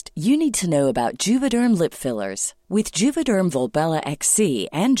last, you need to know about Juvederm lip fillers. With Juvederm Volbella XC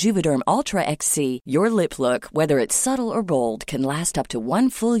and Juvederm Ultra XC, your lip look, whether it's subtle or bold, can last up to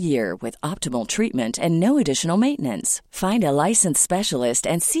 1 full year with optimal treatment and no additional maintenance. Find a licensed specialist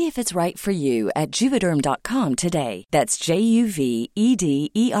and see if it's right for you at Juvederm.com today. That's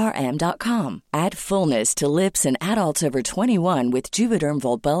JUVEDERM.com. Add fullness to lips in adults over 21 with Juvederm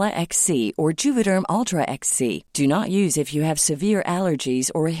Volbella XC or Juvederm Ultra XC. Do not use if you have severe allergies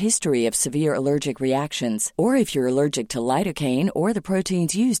or a history of severe allergic reactions, or if you're allergic to lidocaine or the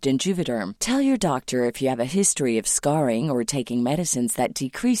proteins used in Juvederm. Tell your doctor if you have a history of scarring or taking medicines that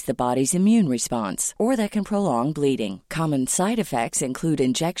decrease the body's immune response or that can prolong bleeding. Common side effects include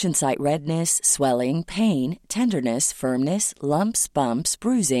injection site redness, swelling, pain, tenderness, firmness, lumps, bumps,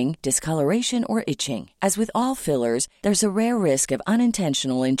 bruising, discoloration, or itching. As with all fillers, there's a rare risk of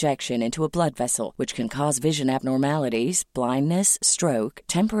unintentional injection into a blood vessel, which can cause vision abnormalities, blindness, stroke,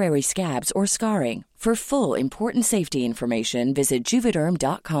 temporary scabs, or scarring. For full, important safety information, visit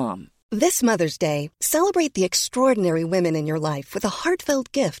Juvederm.com. This Mother's Day, celebrate the extraordinary women in your life with a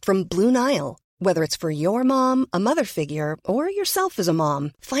heartfelt gift from Blue Nile. Whether it's for your mom, a mother figure, or yourself as a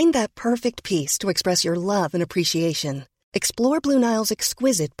mom, find that perfect piece to express your love and appreciation. Explore Blue Nile's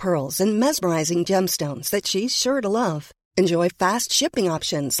exquisite pearls and mesmerizing gemstones that she's sure to love. Enjoy fast shipping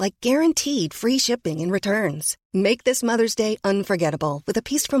options like guaranteed free shipping and returns. Make this Mother's Day unforgettable with a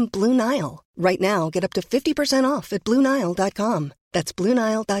piece from Blue Nile. Right now, get up to 50% off at BlueNile.com. That's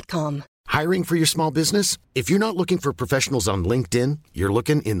BlueNile.com. Hiring for your small business? If you're not looking for professionals on LinkedIn, you're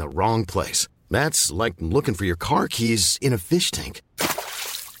looking in the wrong place. That's like looking for your car keys in a fish tank.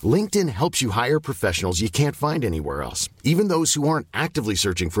 LinkedIn helps you hire professionals you can't find anywhere else, even those who aren't actively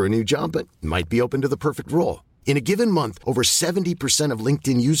searching for a new job but might be open to the perfect role. In a given month, over 70% of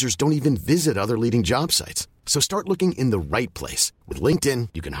LinkedIn users don't even visit other leading job sites. So start looking in the right place. With LinkedIn,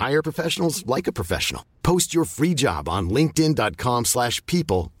 you can hire professionals like a professional. Post your free job on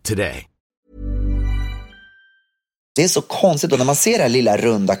linkedin.com/people today. Det är så konstigt då när man ser det här lilla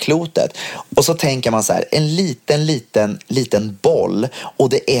runda klotet och så tänker man så här, en liten boll och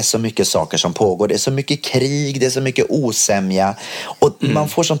det är så mycket saker som pågår. Det är så mycket krig, det är så mycket osämja och man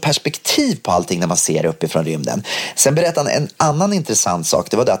får sån perspektiv på allting när man ser det uppifrån rymden. Sen berättade han en annan intressant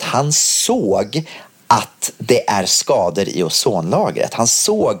sak, det var det att han såg att det är skador i ozonlagret. Han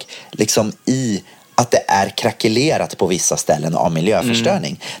såg liksom att det är krackelerat på vissa ställen av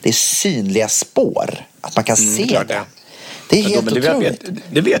miljöförstöring. Det är synliga spår. Att man kan se det. Det är helt otroligt.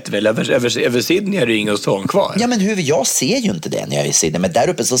 Det vet väl, över Sydney är det ingen ozon kvar. Ja, men jag ser ju inte det när jag är i Sydney. Men där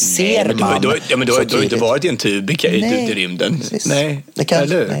uppe så ser man. Du har inte varit i en tub i rymden. Precis. Nej, det kan,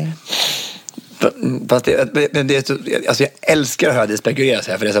 nej. Fast alltså jag älskar att höra det spekulera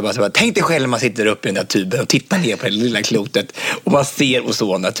så här, för det är så bara, tänk dig själv när man sitter uppe i den där tuben och tittar ner på det lilla klotet och man ser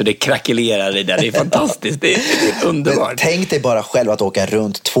ozonet så det krackelerar i det. Det är fantastiskt, det är underbart. Men tänk dig bara själv att åka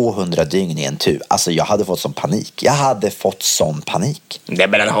runt 200 dygn i en tub. Alltså jag hade fått sån panik. Nej,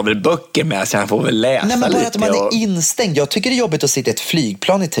 men han har väl böcker med sig, han får väl läsa lite. Nej, men bara att man är instängd. Jag tycker det är jobbigt att sitta i ett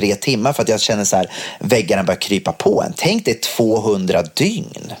flygplan i 3 timmar för att jag känner så här, väggarna börjar krypa på en. Tänk dig 200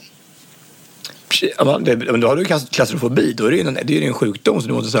 dygn. Men då har du klaustrofobi, då är det ju en sjukdom som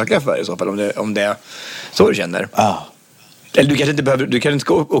du måste söka för i så fall, om det är så du känner. Eller du kanske inte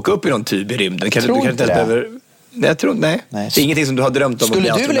ska åka upp i någon tub i rymden. Du kanske inte behöver. Nej, jag tror nej. Det är ingenting som du har drömt om.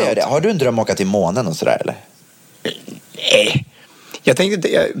 Skulle du vilja göra det? Har du en dröm att åka till månen och sådär eller? Nej. Jag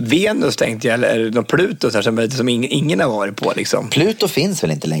tänkte Venus tänkte jag, eller Pluto så här, som ingen har varit på liksom. Pluto finns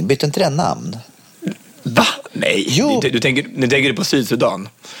väl inte längre? Bytte inte den namn? Va? Nej. Jo. Nu tänker du på Sydsudan.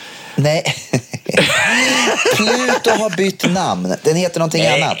 Nej. Pluto har bytt namn. Den heter någonting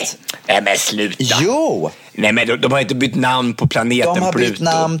annat. Nej, men sluta. Jo. Nej, men de har inte bytt namn på planeten Pluto. De har bytt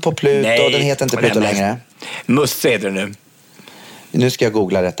namn på Pluto. Nej. Den heter inte Pluto längre. Musse heter det nu. Nu ska jag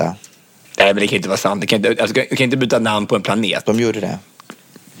googla detta. Nej, men det kan inte vara sant. Du kan inte byta namn på en planet. De gjorde det.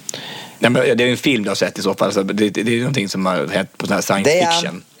 Nej, men det är en film du har sett i så fall. Så det är någonting som har hänt på sån här science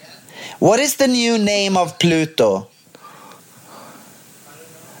fiction. What is the new name of Pluto?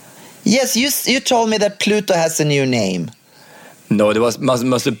 Yes, you told me that Pluto has a new name. No, it was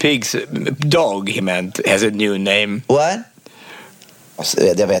Mr. Pig's dog he meant has a new name. What?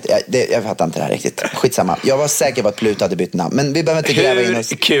 Jag fattar inte det här riktigt. Skitsamma. Jag var säker på att Pluto hade bytt namn. Men vi behöver inte gräva in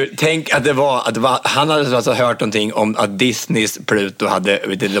oss. Kul. Tänk att det var han hade alltså hört någonting om att Disneys Pluto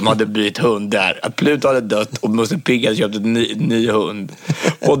de hade bytt hund där. Att Pluto hade dött och Mr. Pig hade köpt en ny hund.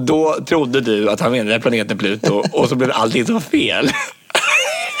 Och då trodde du att han menade planeten Pluto. Och så blev allting så fel.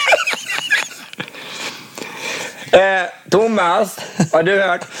 Thomas, har du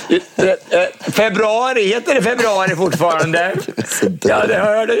hört? Februari, heter det februari fortfarande? Ja, jag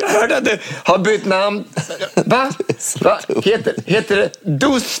hörde att du har bytt namn. Va? Heter det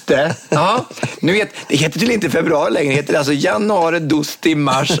Duste? Ja, det heter till inte februari längre. Heter det alltså januari, Dusti,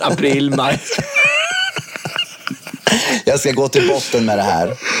 mars, april, maj. Jag ska gå till botten med det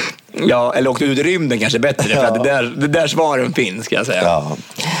här. Ja, eller åkte ut i rymden kanske bättre. För att det där svaren finns, ska jag säga. Ja,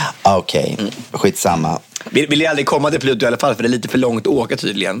 okej. Skitsamma. Vill jag aldrig komma till Pluto i alla fall, för det är lite för långt att åka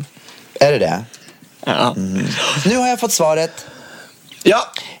tydligen. Är det? Ja. Nu har jag fått svaret.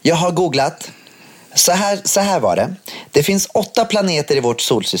 Ja. Jag har googlat. Så här var det. Det finns 8 planeter i vårt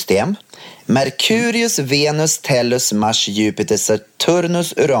solsystem. Merkurius, Venus, Tellus, Mars, Jupiter,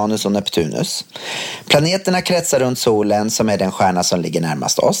 Saturnus, Uranus och Neptunus. Planeterna kretsar runt solen som är den stjärna som ligger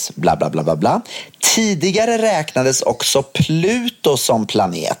närmast oss. Bla bla bla bla bla. Tidigare räknades också Pluto som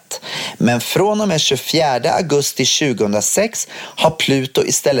planet. Men från och med 24 augusti 2006 har Pluto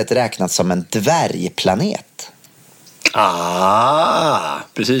istället räknats som en dvärgplanet.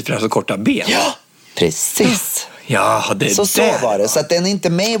 Precis, för att ha så korta ben. Ja, precis. Ja, så var det. Så att den är inte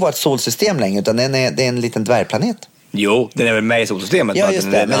med i vårt solsystem längre, utan det är en liten dvärgplanet. Jo, den är väl med i solsystemet. Ja,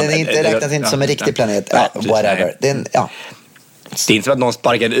 just det. Men den är inte räknas inte som en riktig planet. Ja, whatever. Det är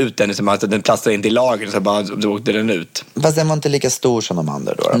Fast den var inte lika stor som de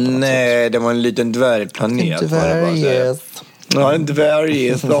andra då? Nej, det var en liten dvärgplanet. En dvärgis. Ja, en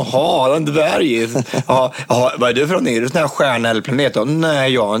dvärgis. Jaha, en dvärgis. Jaha, vad är du för någonting? Är du sån här stjärna eller planet då?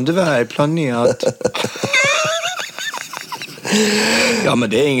 Nej, jag är en dvärgplanet. Ja, men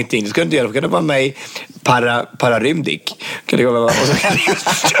det är ingenting. Du ska inte göra. Då kan du vara med i Pararymdik. Kan det vara?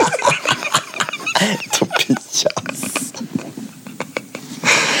 Tobias.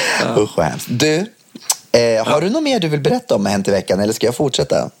 Usch vad hemskt. Du, har du något mer du vill berätta om Hänt i veckan, eller ska jag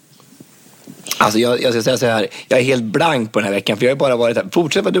fortsätta? Alltså jag ska säga så här, jag är helt blank på den här veckan, för jag har bara varit här.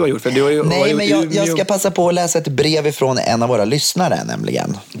 Fortsätt vad du har gjort, för du har ju... Nej, men jag ska passa på att läsa ett brev ifrån en av våra lyssnare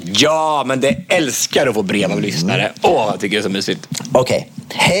nämligen. Ja, men det älskar att få brev av lyssnare. Jag tycker det är så mysigt. Okej.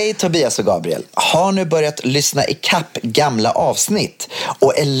 Hej Tobias och Gabriel. Har nu börjat lyssna i kapp gamla avsnitt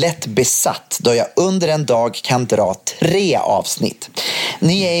och är lätt besatt då jag under en dag kan dra 3 avsnitt.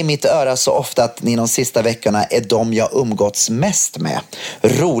 Ni är i mitt öra så ofta att ni de sista veckorna är de jag umgåtts mest med.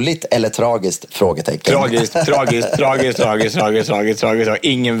 Roligt eller tragiskt? Frågetecken. Tragiskt.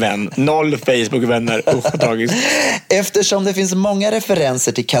 Ingen vän. 0 Facebook-vänner. Usch, tragiskt. Eftersom det finns många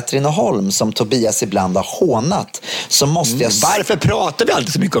referenser till Katrineholm som Tobias ibland har hånat, så måste jag... Varför pratar vi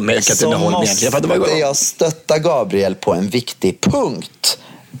alltid så mycket om Katrineholm egentligen? Så måste jag stötta Gabriel på en viktig punkt.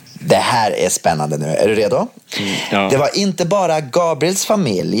 Det här är spännande nu. Är du redo? Ja. Det var inte bara Gabriels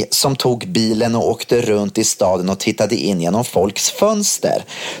familj som tog bilen och åkte runt i staden och tittade in genom folks fönster.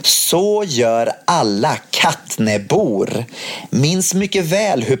 Så gör alla Kattnebor. Minns mycket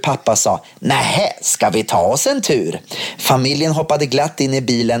väl hur pappa sa: nähä, ska vi ta oss en tur? Familjen hoppade glatt in i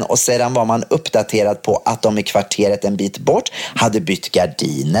bilen och sedan var man uppdaterad på att de i kvarteret en bit bort hade bytt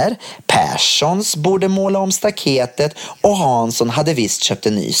gardiner. Perssons borde måla om staketet och Hansson hade visst köpt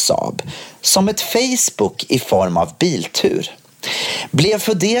en ny Saab. Som ett Facebook i form av biltur. Blev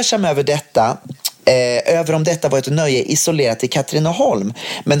fundersam över detta, över om detta var ett nöje isolerat i Katrineholm,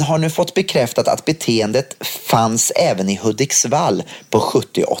 men har nu fått bekräftat att beteendet fanns även i Hudiksvall på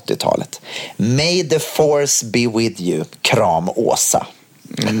 70- och 80-talet. May the force be with you. Kram Åsa.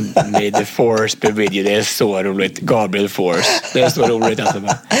 May the force be with you. Det är så roligt. Gabriel Force. Det är så roligt alltså.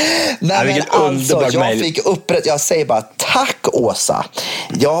 Nej, men alltså, jag säger bara tack Åsa.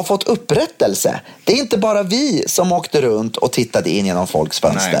 Jag har fått upprättelse. Det är inte bara vi som åkte runt och tittade in genom folks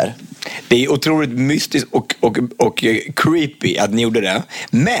fönster. Nej. Det är otroligt mystiskt och creepy att ni gjorde det.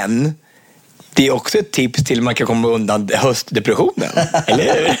 Men det är också ett tips till man kan komma undan höstdepressionen. Eller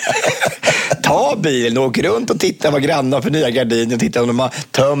hur? Ta bilen och åk runt och titta vad grannar för nya gardiner. Titta om de har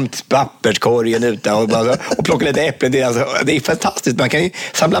tömt papperskorgen ute och plocka lite äpplen. Det är fantastiskt. Man kan ju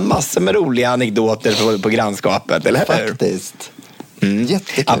samla massor med roliga anekdoter på grannskapet. Eller hur? Faktiskt.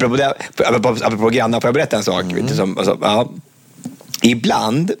 Jättekul. Apropå grannar, får jag berätta en sak?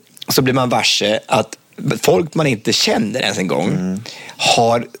 Ibland så blir man varse att folk man inte känner ens en gång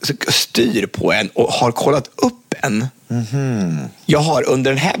har styr på en och har kollat upp en. Jag har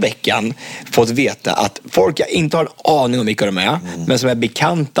under den här veckan fått veta att folk jag inte har en aning om vilka de är, men som är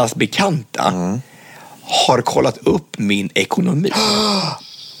bekantas bekanta har kollat upp min ekonomi.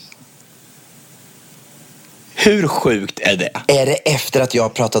 Hur sjukt är det? Är det efter att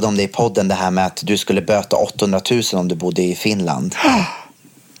jag pratade om det i podden, det här med att du skulle böta 800 000 om du bodde i Finland?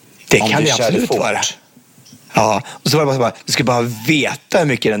 Det kan det absolut vara. Ja, och så var det bara, du ska bara veta hur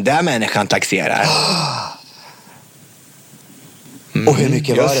mycket den där människan taxerar. Och hur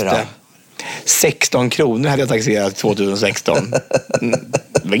mycket var det då? 16 kronor hade jag taxerat 2016.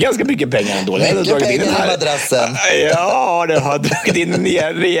 Det var ganska mycket pengar ändå. Mycket pengar i madrassen. Ja, det har dragit in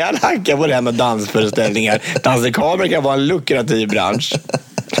en rejäl hacka på det här med dansföreställningar. Danskamera kan vara en lukrativ bransch.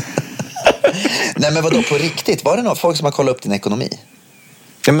 Nej, men vadå på riktigt? Var det någon folk som har kollat upp din ekonomi?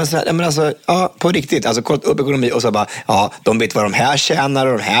 Ja, på riktigt. Alltså kollat upp ekonomi och så bara, ja, de vet vad de här tjänar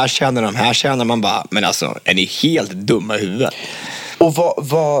och de här tjänar och de här tjänar. Man bara, men alltså, är ni helt dumma i huvudet? Och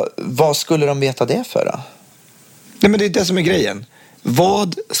vad skulle de veta det för då? Nej, men det är det som är grejen.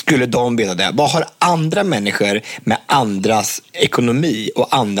 Vad skulle de veta det? Vad har andra människor med andras ekonomi och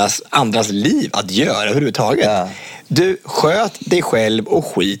andras liv att göra överhuvudtaget? Ja. Du, sköt dig själv och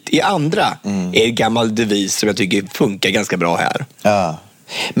skit i andra. Är en gammal devis som jag tycker funkar ganska bra här. Ja.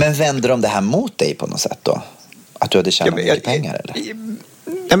 Men vänder de det här mot dig på något sätt då? Att du hade tjänat mycket pengar eller?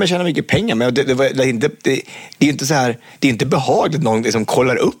 Nej, men tjänar mycket pengar, men det är inte så här, det är inte behagligt någon liksom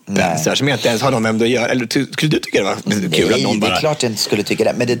kollar upp en så här, som jag inte ens har någon med att göra. Eller skulle du tycka det var kul att någon bara... det är klart jag inte skulle tycka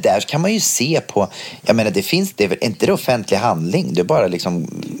det. Men det där kan man ju se på, jag menar det är väl inte det offentlig handling, det är bara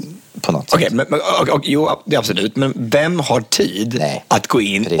liksom på något sätt. Jo, det är absolut, men vem har tid att gå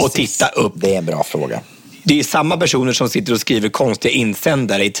in och titta upp? Det är en bra fråga. Det är samma personer som sitter och skriver konstiga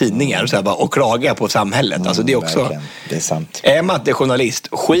insändare i tidningar så här, bara, och klagar på samhället. Alltså, det är också... Verkligen. Det är sant. Är man inte journalist,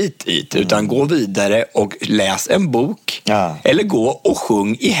 skit i det, utan gå vidare och läs en bok. Ja. Eller gå och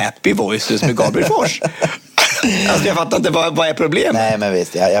sjung i Happy Voices med Gabriel Fors. Alltså, jag fattar inte, vad är problemet? Nej, men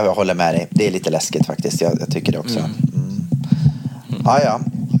visst, jag håller med dig. Det är lite läskigt faktiskt, jag tycker det också. Ja.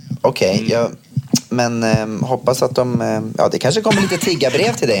 Okej. Men hoppas att det kanske kommer lite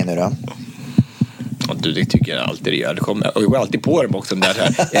tiggarbrev till dig nu då. Du, det tycker jag alltid det gör. Och jag går alltid på dem också.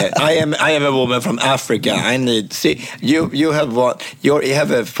 I am a woman from Africa. I need you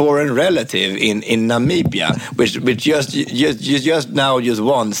have a foreign relative in Namibia which just now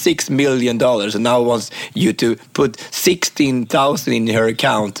won $6 million and now wants you to put 16,000 in her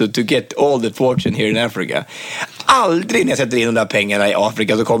account to get all the fortune here in Africa. Aldrig när jag sätter in de där pengarna i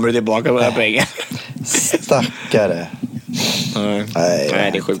Afrika så kommer det tillbaka med de där pengarna. Stackare. Nej,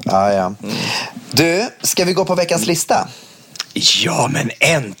 det är sjukt. Ja. Du, ska vi gå på veckans lista? Ja, men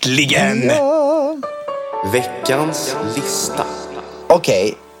äntligen! Ja. Veckans lista.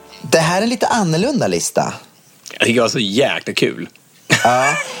 Okej, det här är en lite annorlunda lista. Jag tycker det var så jäkla kul.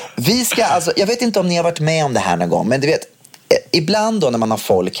 Ja, vi ska alltså, jag vet inte om ni har varit med om det här någon gång, men du vet, ibland då när man har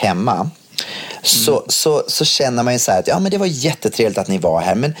folk hemma så känner man ju så här att men det var jättetrevligt att ni var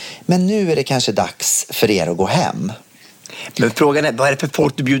här, men nu är det kanske dags för er att gå hem. Men frågan är, vad är det för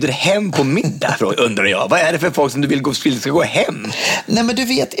folk du bjuder hem på middag? Undrar jag. Vad är det för folk som du vill ska gå hem? Nej, men du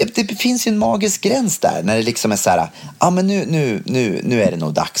vet, det finns ju en magisk gräns där. När det liksom är så här, men nu är det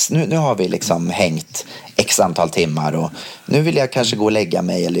nog dags. Nu har vi liksom hängt x antal timmar. Och nu vill jag kanske gå och lägga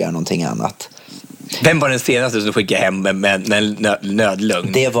mig eller göra någonting annat. Vem var den senaste som skickade hem med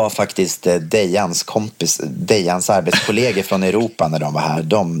nödlugn? Det var faktiskt Dejans arbetskollegor från Europa när de var här.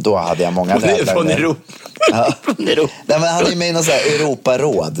 Då hade jag många nödlögner. Från Europa? Ja. Nej, men han är med i någon så här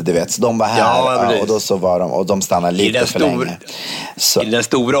Europaråd, du vet. Så de var här och då så var de, och de stannade lite för länge. I det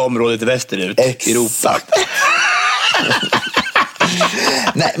stora området västerut, Europa.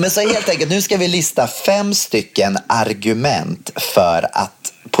 Nej, men så helt enkelt, nu ska vi lista 5 stycken argument för att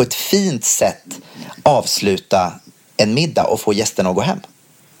på ett fint sätt avsluta en middag och få gästerna att gå hem.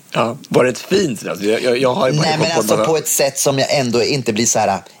 Ja, var det ett fint? Alltså, jag har nej, men alltså på ett sätt som jag ändå inte blir så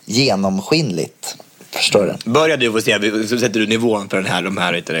här genomskinligt. Förstår du? Börjar du och se, så sätter du nivån för de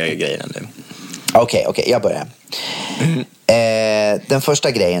här grejerna nu. Okej, jag börjar. Den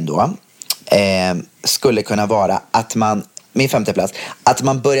första grejen då skulle kunna vara att man, min 5:e plats, att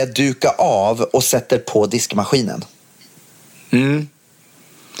man börjar duka av och sätter på diskmaskinen.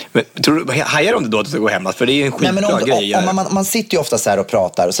 Men tror du, hajar de det då att du ska gå hem? För det är ju en skitbra grej. Man sitter ju ofta så här och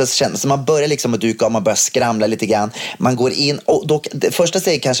pratar och så man börjar liksom att duka av, man börjar skramla lite grann. Man går in och då, det första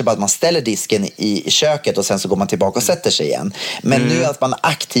steget kanske bara att man ställer disken i köket och sen så går man tillbaka och sätter sig igen. Men nu att man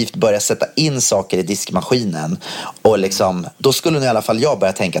aktivt börjar sätta in saker i diskmaskinen och liksom, då skulle nu i alla fall jag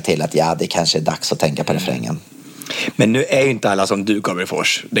börja tänka till att det kanske är dags att tänka på refrängen. Men nu är ju inte alla som du, Gabriel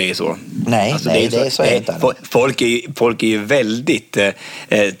Fors. Det är så. Nej, alltså, det är så inte. Folk är ju väldigt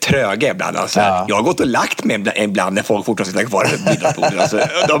tröga ibland. Alltså. Ja. Jag har gått och lagt mig ibland när folk fortfarande sitter kvar vid middagsbordet. Alltså,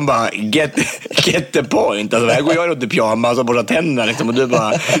 de bara, get the point. Alltså, här går jag runt i pyjamas och borstar tänderna. Liksom, och du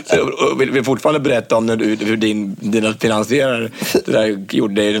bara, vill fortfarande berätta om hur dina finansiärer det där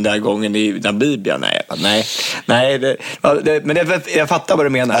gjorde den där gången i Namibia. Nej. Men jag fattar vad du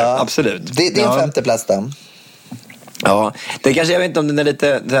menar. Ja. Absolut. Det är en 5:e plats då. Ja, det kanske, jag vet inte om den är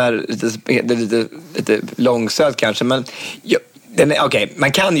lite långsökt kanske, men okej,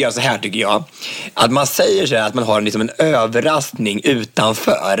 man kan göra så här tycker jag. Att man säger så här att man har liksom en överraskning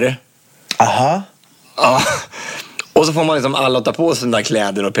utanför. Aha. Ja. Och så får man liksom alla ta på sig sina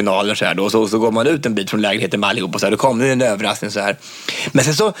kläder och penaler så här då, och så går man ut en bit från lägenheten med allihop och så här, då kommer det en överraskning så här. Men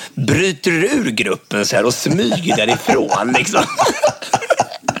sen så bryter du ur gruppen så här och smyger därifrån liksom.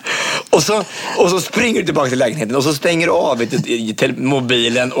 Och så springer du tillbaka till lägenheten och så stänger du av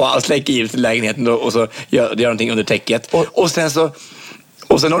mobilen och släcker ljuset i lägenheten och så gör någonting under täcket. Och sen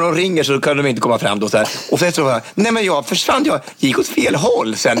när de ringer så kan de inte komma fram då så här. Och så tror jag, nej men jag försvann, jag gick åt fel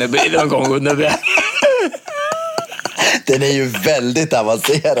håll sen någon gång under det. Den är ju väldigt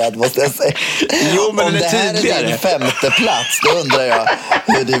avancerad, måste jag säga. Jo, men om det här är din 5:e plats, då undrar jag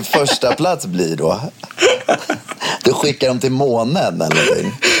hur din första plats blir då. Du skickar dem till månen eller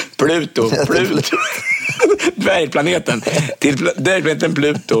någonting. Pluto. Dvärgplaneten. Till dvärgplaneten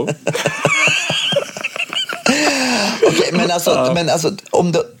Pluto. Okej, men alltså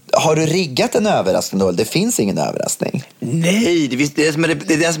om du, har du riggat en överraskning då? Det finns ingen överraskning. Nej, det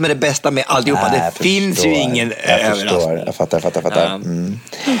är det som är det bästa med alltihopa. Det finns ju ingen överraskning. Jag fattar.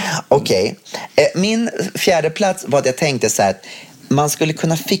 Okej. Min 4:e plats var att jag tänkte så här att man skulle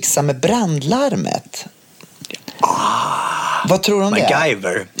kunna fixa med brandlarmet. Vad tror du om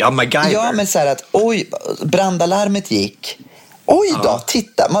MacGyver. Ja, MacGyver. Ja, men så här att brandalarmet gick. Oj då,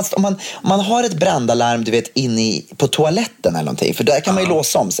 titta. Om man har ett brandalarm, du vet, inne på toaletten eller någonting. För där kan man ju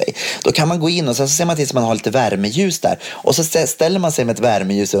låsa om sig. Då kan man gå in och så ser man till så man har lite värmeljus där. Och så ställer man sig med ett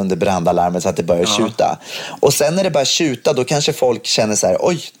värmeljus under brandalarmet så att det börjar tjuta. Och sen när det börjar tjuta, då kanske folk känner så här,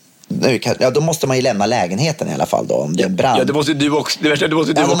 oj, då måste man ju lämna lägenheten i alla fall då, om det är en brand. Ja, det måste du också göra.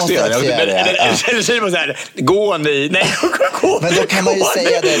 Eller säger man så här, gå ni. Nej, gå. Men då kan man ju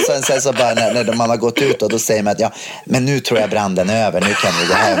säga det sen så bara när man har gått ut och då säger man att men nu tror jag branden är över, nu kan vi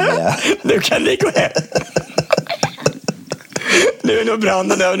gå hem. Ja. Nu kan ni gå hem. Nu är nog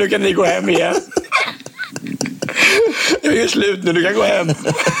branden över, nu kan ni gå hem igen. Jag är slut nu, du kan gå hem.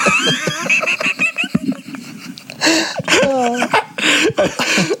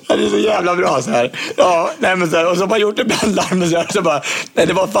 Det är så jävla bra så här. Ja, nej men så här, och så har man gjort ett brandlarm så bara, nej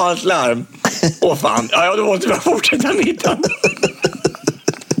det var falskt larm. Åh fan, ja då måste jag fortsätta middagen.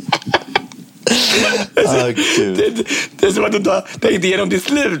 Det är som att du tänkte igenom till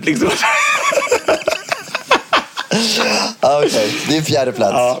slut liksom. Okej, det är 4:e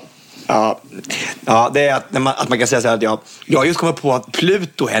plats. Ja, det är att man kan säga så här att jag har just kommit på att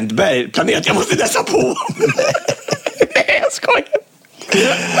Pluto är en bergplanet. Jag måste läsa på. Nej, jag skojar.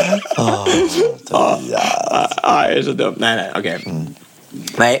 Jag är så dum. Nej, okej.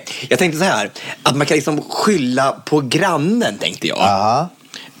 Nej, jag tänkte så här. Att man kan liksom skylla på grannen, tänkte jag.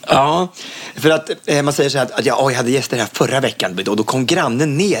 Ja, för att man säger så här att jag hade gäster här förra veckan och då kom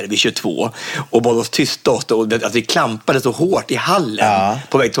grannen ner vid 22 och bad oss tysta oss och att vi klampade så hårt i hallen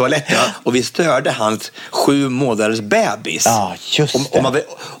på väg till toaletten och vi störde hans 7 månaders bebis. Ja, just det.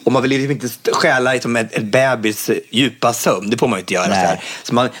 Och man vill inte stjäla liksom ett bebis djupa sömn, det får man ju inte göra. Så här.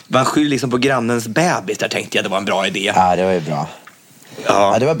 Så man skyller liksom på grannens bebis, där tänkte jag det var en bra idé. Ja, det var ju bra.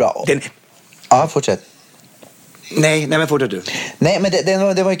 Ja, det var bra. Ja, fortsätt. Nej, men fortsätt du. Nej, men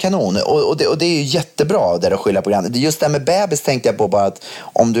det var ju kanon. Och det är ju jättebra där att skylla på grannen. Just det här med bebis tänkte jag på bara att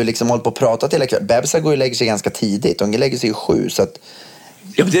om du liksom håller på att prata till bebisar går ju och lägger sig ganska tidigt. De lägger sig ju 7, så att...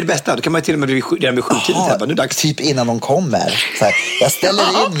 Ja, men det är det bästa. Då kan man ju till och med redan vid 7-tiden. Nu är dags. Typ innan de kommer. Så här, jag ställer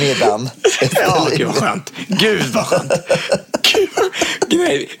in middagen. Ja, gud vad skönt. Gud vad skönt.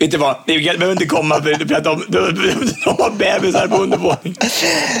 Nej, vet du vad? Det behöver inte komma för att de har bebisar på undervåning.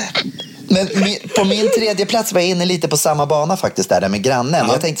 Men på min 3:e plats var jag inne lite på samma bana faktiskt där med grannen.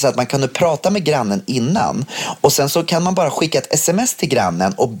 Jag tänkte så att man kunde prata med grannen innan. Och sen så kan man bara skicka ett sms till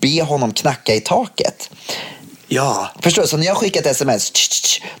grannen och be honom knacka i taket. Ja. Förstår du? Så när jag skickar ett sms,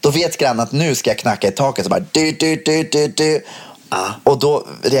 då vet grannen att nu ska jag knacka i taket. Så bara du. Och då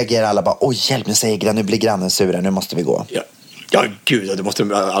reagerar alla bara, hjälp, nu säger grannen, nu blir grannen sur, nu måste vi gå. Ja, gud, det måste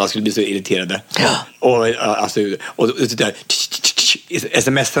alla skulle bli så irriterade. Och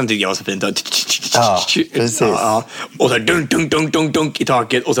sms'en tycker jag var så fint. Ja, precis. Och så dunk i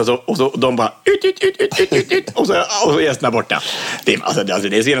taket och så de bara ut och så gästerna borta. Det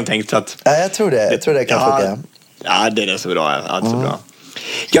är så genomtänkt så att... Ja, jag tror det kan funka. Ja, det är så bra. Ja, det är så bra.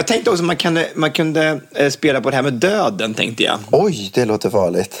 Jag tänkte också att man kunde spela på det här med döden, tänkte jag. Oj, det låter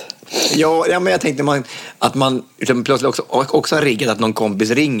farligt. Ja, men jag tänkte att man plötsligt också har riggat att någon kompis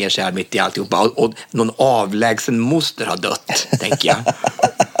ringer så här mitt i alltihopa och någon avlägsen moster har dött, tänker jag.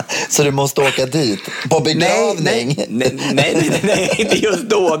 Så du måste åka dit på begravning? Nej, inte just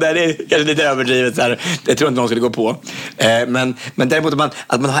då. Det är kanske lite överdrivet. Så här. Det tror jag inte någon skulle gå på. Men däremot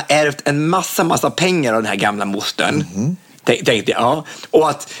att man har ärvt en massa pengar av den här gamla mostern. Tänkte jag. Och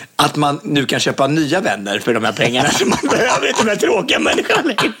att man nu kan köpa nya vänner för de här pengarna. Så man behöver inte de här tråkiga människorna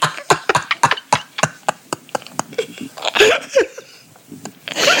längre.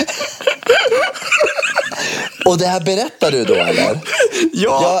 Och det här berättar du då, eller?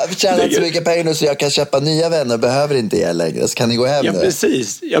 Ja. Jag tjänar så mycket pengar nu så jag kan köpa nya vänner. Behöver inte er längre. Så kan ni gå hem nu.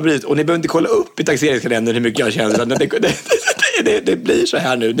 Precis. Och ni behöver inte kolla upp i taxeringskalendern hur mycket jag tjänar. Det blir så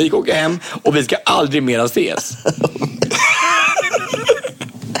här nu. Ni kan åka hem och vi ska aldrig mer ses.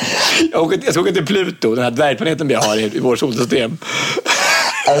 Jag ska åka till Pluto, den här dvärgplaneten vi har i vårt solsystem.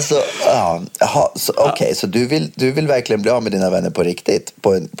 Alltså, okej, så du vill verkligen bli av med dina vänner på riktigt?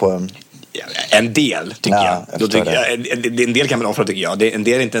 En del, tycker jag. En del kan man offra, tycker jag. En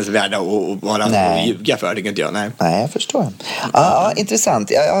del är inte ens värda att vara ljuga för, tycker inte jag. Nej, jag förstår.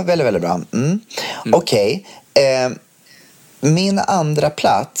 Intressant. Ja, väldigt, väldigt bra. Okej. Min andra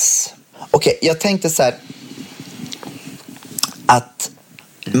plats. Okej, jag tänkte så här att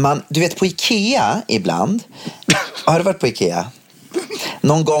du vet på Ikea ibland. Har du varit på Ikea?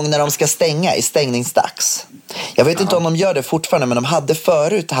 Någon gång när de ska stänga i stängningsdags. Jag vet inte om de gör det fortfarande, men de hade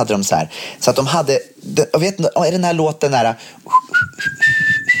förut hade de så här. Så att de hade, jag vet inte, är den här låten nära?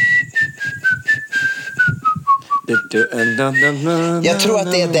 Jag tror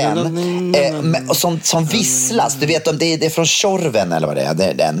att det är den som visslas. Du vet om det är från Tjorven eller vad det är. Det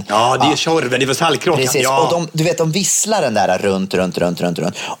är den. Ja, det är Tjorven, det är för Saltkråkan. Precis, och du vet, de visslar den där runt.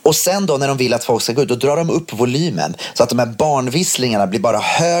 Och sen då när de vill att folk ska gå ut, då drar de upp volymen. Så att de här barnvisslingarna blir bara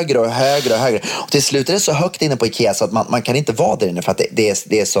högre och högre. Och till slut är det så högt inne på Ikea så att man kan inte vara där inne för att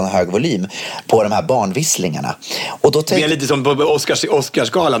det är så hög volym på de här barnvisslingarna. Och då det är lite som på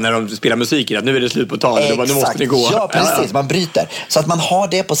Oscarsgalan när de spelar musiken, att nu är det slut på talet. Nu måste ni gå. Ja, precis. Man bryter. Så att man har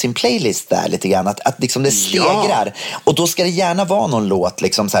det på sin playlist där lite grann. Att liksom det stegrar. Och då ska det gärna vara någon låt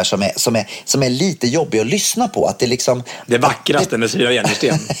liksom så här, som är lite jobbig att lyssna på. Att det liksom... Det vackraste med Syra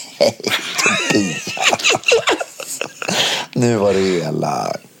Jennersten. Nu var det ju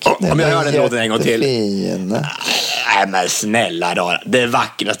elak. Om jag hör den låten en gång till. Fin. Nej, men snälla då. Det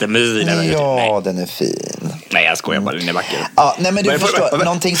vackraste med Syra. Ja, den är fin. Nej, jag skojar bara. Den är vacker. Ja, nej, men du förstår.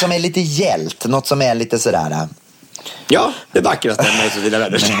 Någonting som är lite hjält. Något som är lite sådär... Ja, det vackraste med Syra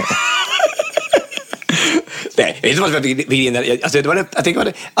Jennersten. Nej, det är inte som att jag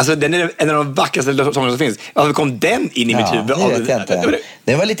tänker alltså den är en av de vackraste sångerna som finns. Varför kom den in i mitt huvud? Det vet jag inte.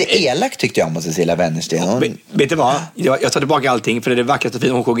 Den var lite elak tyckte jag om Cecilia Wennersten. Vet du vad? Jag tar tillbaka allting, för det är det vackraste och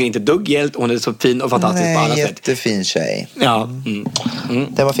fint. Hon sjunger inte dugghjält, hon är så fin och fantastisk på alla sätt. Jättefin tjej. Ja.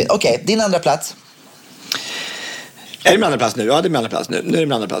 Det var fint. Okej, din andra plats. Är det min andra plats nu? Ja, det är min andra plats nu. Nu är det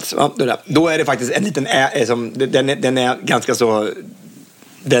min andra plats. Ja, då är det faktiskt en liten den är ganska så...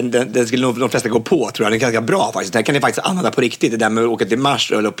 Den skulle nog de flesta gå på, tror jag. Den är ganska bra faktiskt. Den kan ni faktiskt använda på riktigt. Det där med att åka till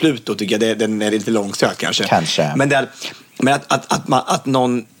Mars eller Pluto tycker jag den är lite långsökt kanske. Men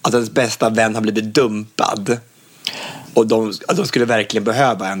att ens bästa vän har blivit dumpad. Och de skulle verkligen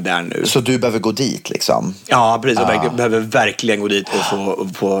behöva en där nu. Så du behöver gå dit liksom? Ja, precis. Jag behöver verkligen gå dit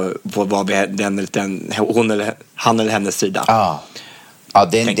och få vara vid hon eller han eller hennes sida. Ja,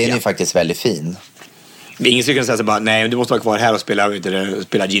 den är faktiskt väldigt fin. Ingen skulle kunna säga så bara, nej, du måste vara kvar här och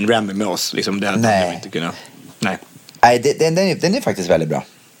spela Gene Remy med oss. Liksom, det nej. Inte kunna. Nej, den är faktiskt väldigt bra.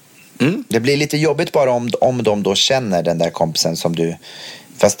 Det blir lite jobbigt bara om de då känner den där kompisen som du...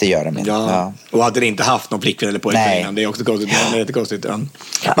 Fast det gör de inte. Ja. Och hade det inte haft någon flickvän eller pojkvän innan. Det är också konstigt. Det är jättekonstigt.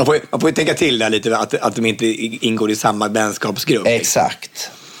 Ja. Man får ju tänka till där lite att de inte ingår i samma vänskapsgrupp.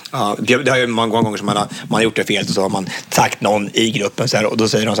 Exakt. Ja, det har ju många gånger som man har gjort det fel, och så har man sagt någon i gruppen så här, och då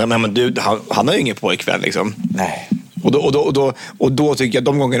säger de så här, men du, han har ju ingen pojkvän liksom. Nej. Och då tycker jag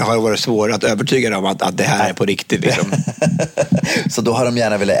de gångerna har det varit svårt att övertyga dem att det här är på riktigt liksom. Så då har de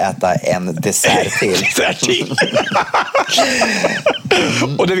gärna velat äta en dessert till.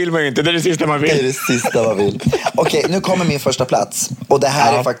 Och det vill man ju inte, det är det sista man vill. Det är det sista man vill. Okej, nu kommer min första plats. Och det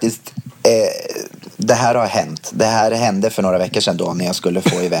här är faktiskt det här har hänt. Det här hände för några veckor sedan då, när jag skulle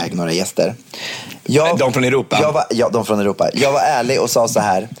få iväg några gäster. De från Europa? De från Europa. Jag var ärlig och sa så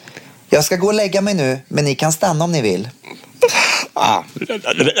här: jag ska gå och lägga mig nu, men ni kan stanna om ni vill.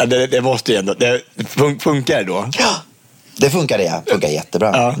 Det måste ju ändå. Det funkar det då? Ja, det funkar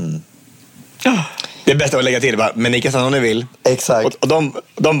jättebra. Ja. Det är bäst att lägga till bara, men ni kan stanna om ni vill. Exakt. Och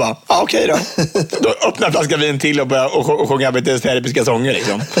de bara, okej då. Då öppnar flaskan vin till och börjar och sjunga lite serbiska sånger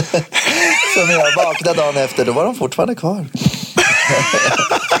liksom. Så när jag vaknade dagen efter, då var de fortfarande kvar.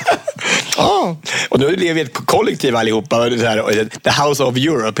 Och nu lever vi ett kollektiv allihopa. The House of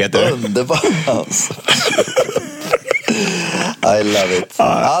Europe heter det. Underbart house. I love it.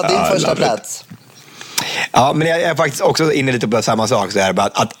 Din första plats. Ja, men jag är faktiskt också inne lite på samma sak så här,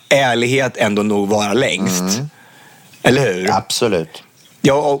 att ärlighet ändå nog vara längst. Eller hur? Absolut.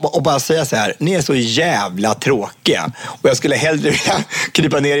 Ja, och bara säga så här, ni är så jävla tråkiga. Och jag skulle hellre vilja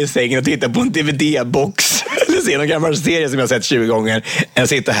krypa ner i sängen och titta på en DVD-box eller se någon gammal serie som jag sett 20 gånger än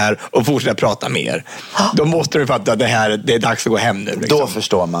sitta här och fortsätta prata med er. Då måste du fatta att det är dags att gå hem nu. Liksom. Då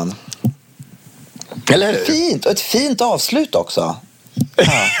förstår man. Eller hur? Fint, och ett fint avslut också.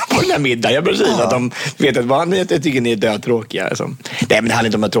 På den här middagen, jag precis att de vet att jag tycker ni är dödtråkiga alltså. Nej, men det handlar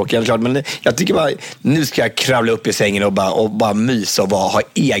inte om att tråkiga klart, men jag tycker bara, nu ska jag kravla upp i sängen och bara mysa och ha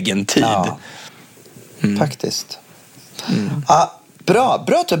egen tid. Faktiskt.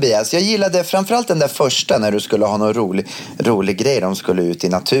 Bra Tobias, jag gillade framförallt den där första när du skulle ha någon rolig grej. De skulle ut i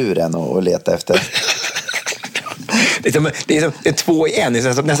naturen och leta efter. Det är två i en.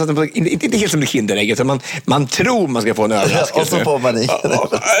 Nästan inte helt som det Kinderägget. Man tror man ska få en överraskelse. Och så får man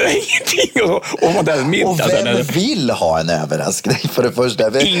ingenting. Och man där middag. Och vem vill ha en överraskning för det första?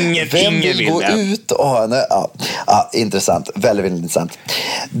 Vem vill gå ut och ha en... intressant. Väldigt intressant.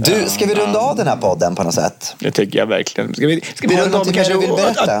 Du, ska vi runda av den här podden på något sätt? Det tycker jag verkligen. Ska vi runda av? Kanske du vill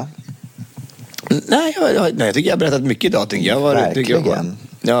berätta? Nej, jag tycker jag har berättat mycket idag. Verkligen.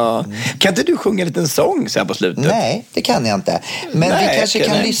 Ja. Kan inte du sjunga en liten sång så här på slutet? Nej, det kan jag inte. Men vi kanske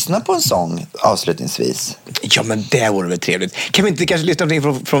kan lyssna på en sång avslutningsvis. Ja, men det vore väl trevligt. Kan vi inte kanske lyssna på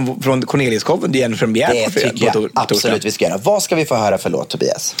någonting från Cornelius-showen? Det är en premiär. Det tycker jag absolut vi ska göra. Vad ska vi få höra för låt,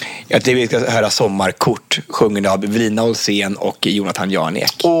 Tobias? Jag tycker vi ska höra Sommarkort, sjungen av Evelina Olsén och Jonathan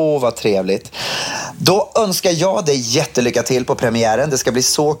Jarnek. Vad trevligt. Då önskar jag dig jättelycka till på premiären. Det ska bli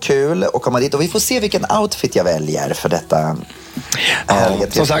så kul att komma dit. Och vi får se vilken outfit jag väljer för detta.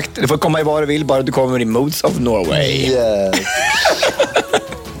 Som sagt, du får komma i vad du vill, bara du kommer i Moods of Norway. Yes.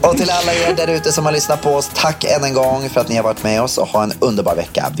 Och till alla er där ute som har lyssnat på oss, tack än en gång för att ni har varit med oss och ha en underbar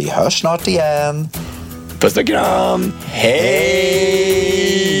vecka. Vi hörs snart igen. Puss och kram. Hej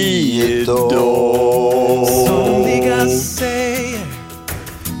då. Somliga säger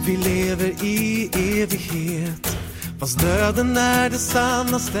vi lever i evighet, fast döden är det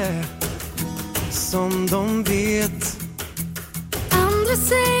sannaste som de vet. Andra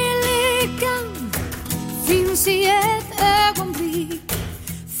säger lyckan finns i ett ögonblick,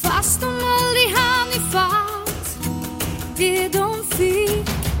 fast de aldrig hann ifatt det de fick.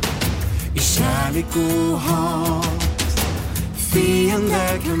 I kärlek och hat,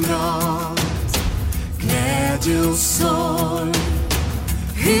 fiende, kamrat, glädje och sorg,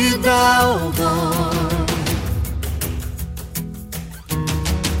 hydda och borg.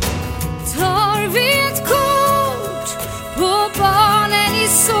 Tar vi ett kort på barnen i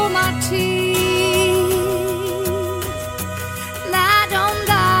sommartid när de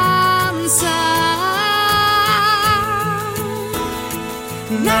dansar,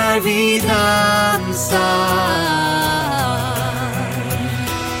 när vi dansar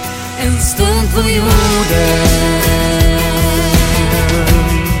en stund på jorden.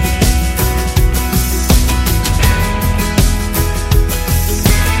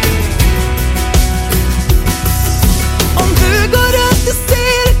 Om du går runt i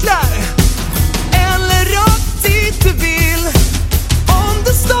cirklar eller rakt dit du vill, om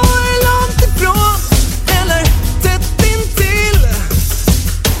du står långt ifrån eller tätt intill,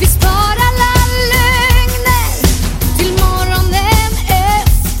 vi sparar alla lögner till morgonen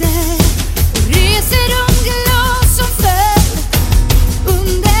efter och reser om glas som föll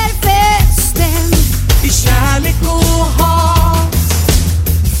under festen. i kärlek och hat,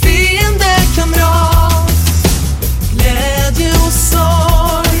 fiende, kamrat, glädje och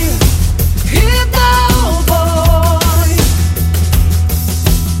sorg, hydda och borg.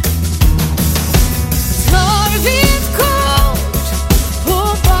 Tar vi ett kort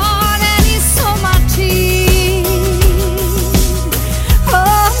på barnen i sommartid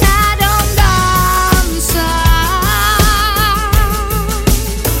och när de dansar,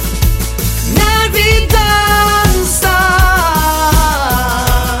 När vi dansar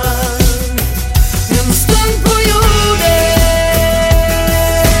en stund på jorden.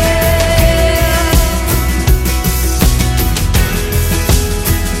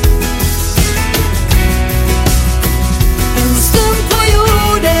 En stund på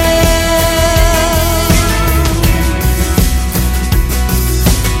jorden.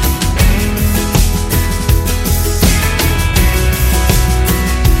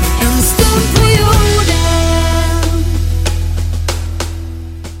 En stund på jorden.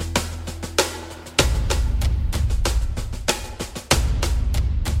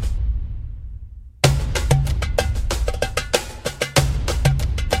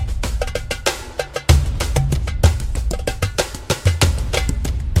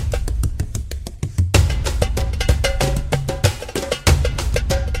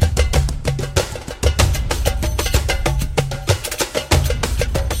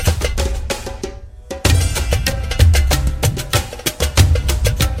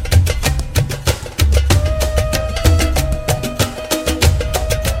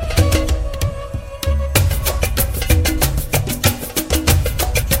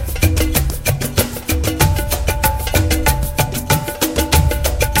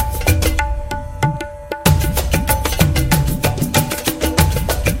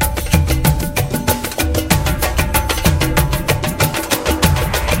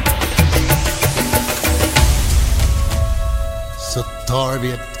 Så tar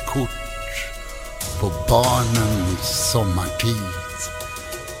vi ett kort på barnen i sommartid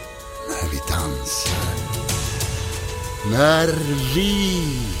när vi dansar. När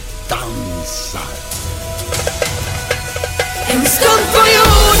vi dansar. En stund på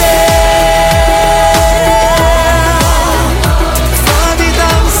jorden. När vi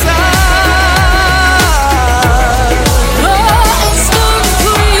dansar. en stund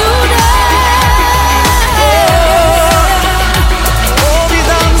på jorden. Och vi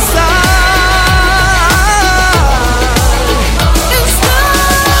dansar. En stund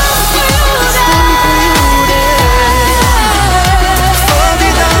på jorden. Och vi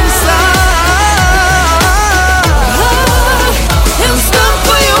dansar. En stund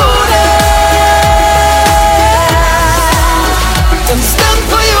på jorden. En stund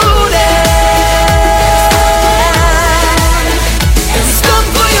på jorden. En stund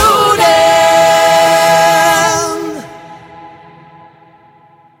på jorden.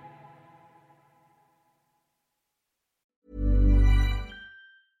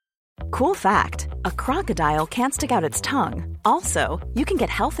 Cool fact, a crocodile can't stick out its tongue. Also, you can get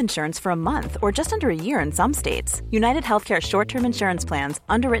health insurance for a month or just under a year in some states. United Healthcare short-term insurance plans,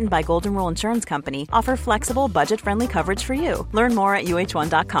 underwritten by Golden Rule Insurance Company, offer flexible, budget-friendly coverage for you. Learn more at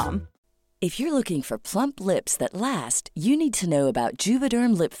uh1.com. If you're looking for plump lips that last, you need to know about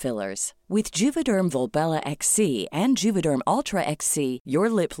Juvederm lip fillers. With Juvederm Volbella XC and Juvederm Ultra XC, your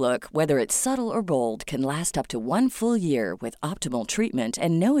lip look, whether it's subtle or bold, can last up to 1 full year with optimal treatment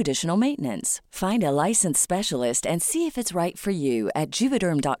and no additional maintenance. Find a licensed specialist and see if it's right for you at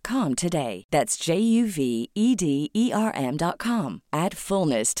Juvederm.com today. That's JUVEDERM.com. Add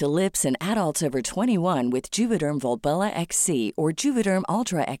fullness to lips in adults over 21 with Juvederm Volbella XC or Juvederm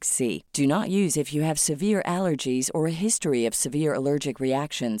Ultra XC. Do not use if you have severe allergies or a history of severe allergic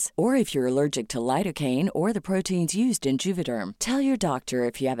reactions, or if you're allergic to lidocaine or the proteins used in Juvederm. Tell your doctor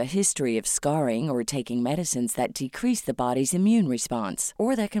if you have a history of scarring or taking medicines that decrease the body's immune response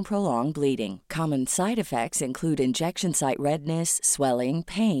or that can prolong bleeding. Common side effects include injection site redness, swelling,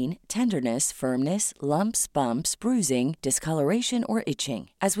 pain, tenderness, firmness, lumps, bumps, bruising, discoloration, or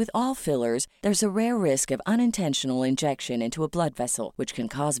itching. As with all fillers, there's a rare risk of unintentional injection into a blood vessel, which can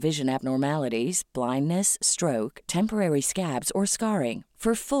cause vision abnormalities, blindness, stroke, temporary scabs, or scarring.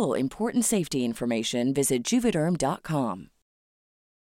 For full, important safety information, visit Juvederm.com.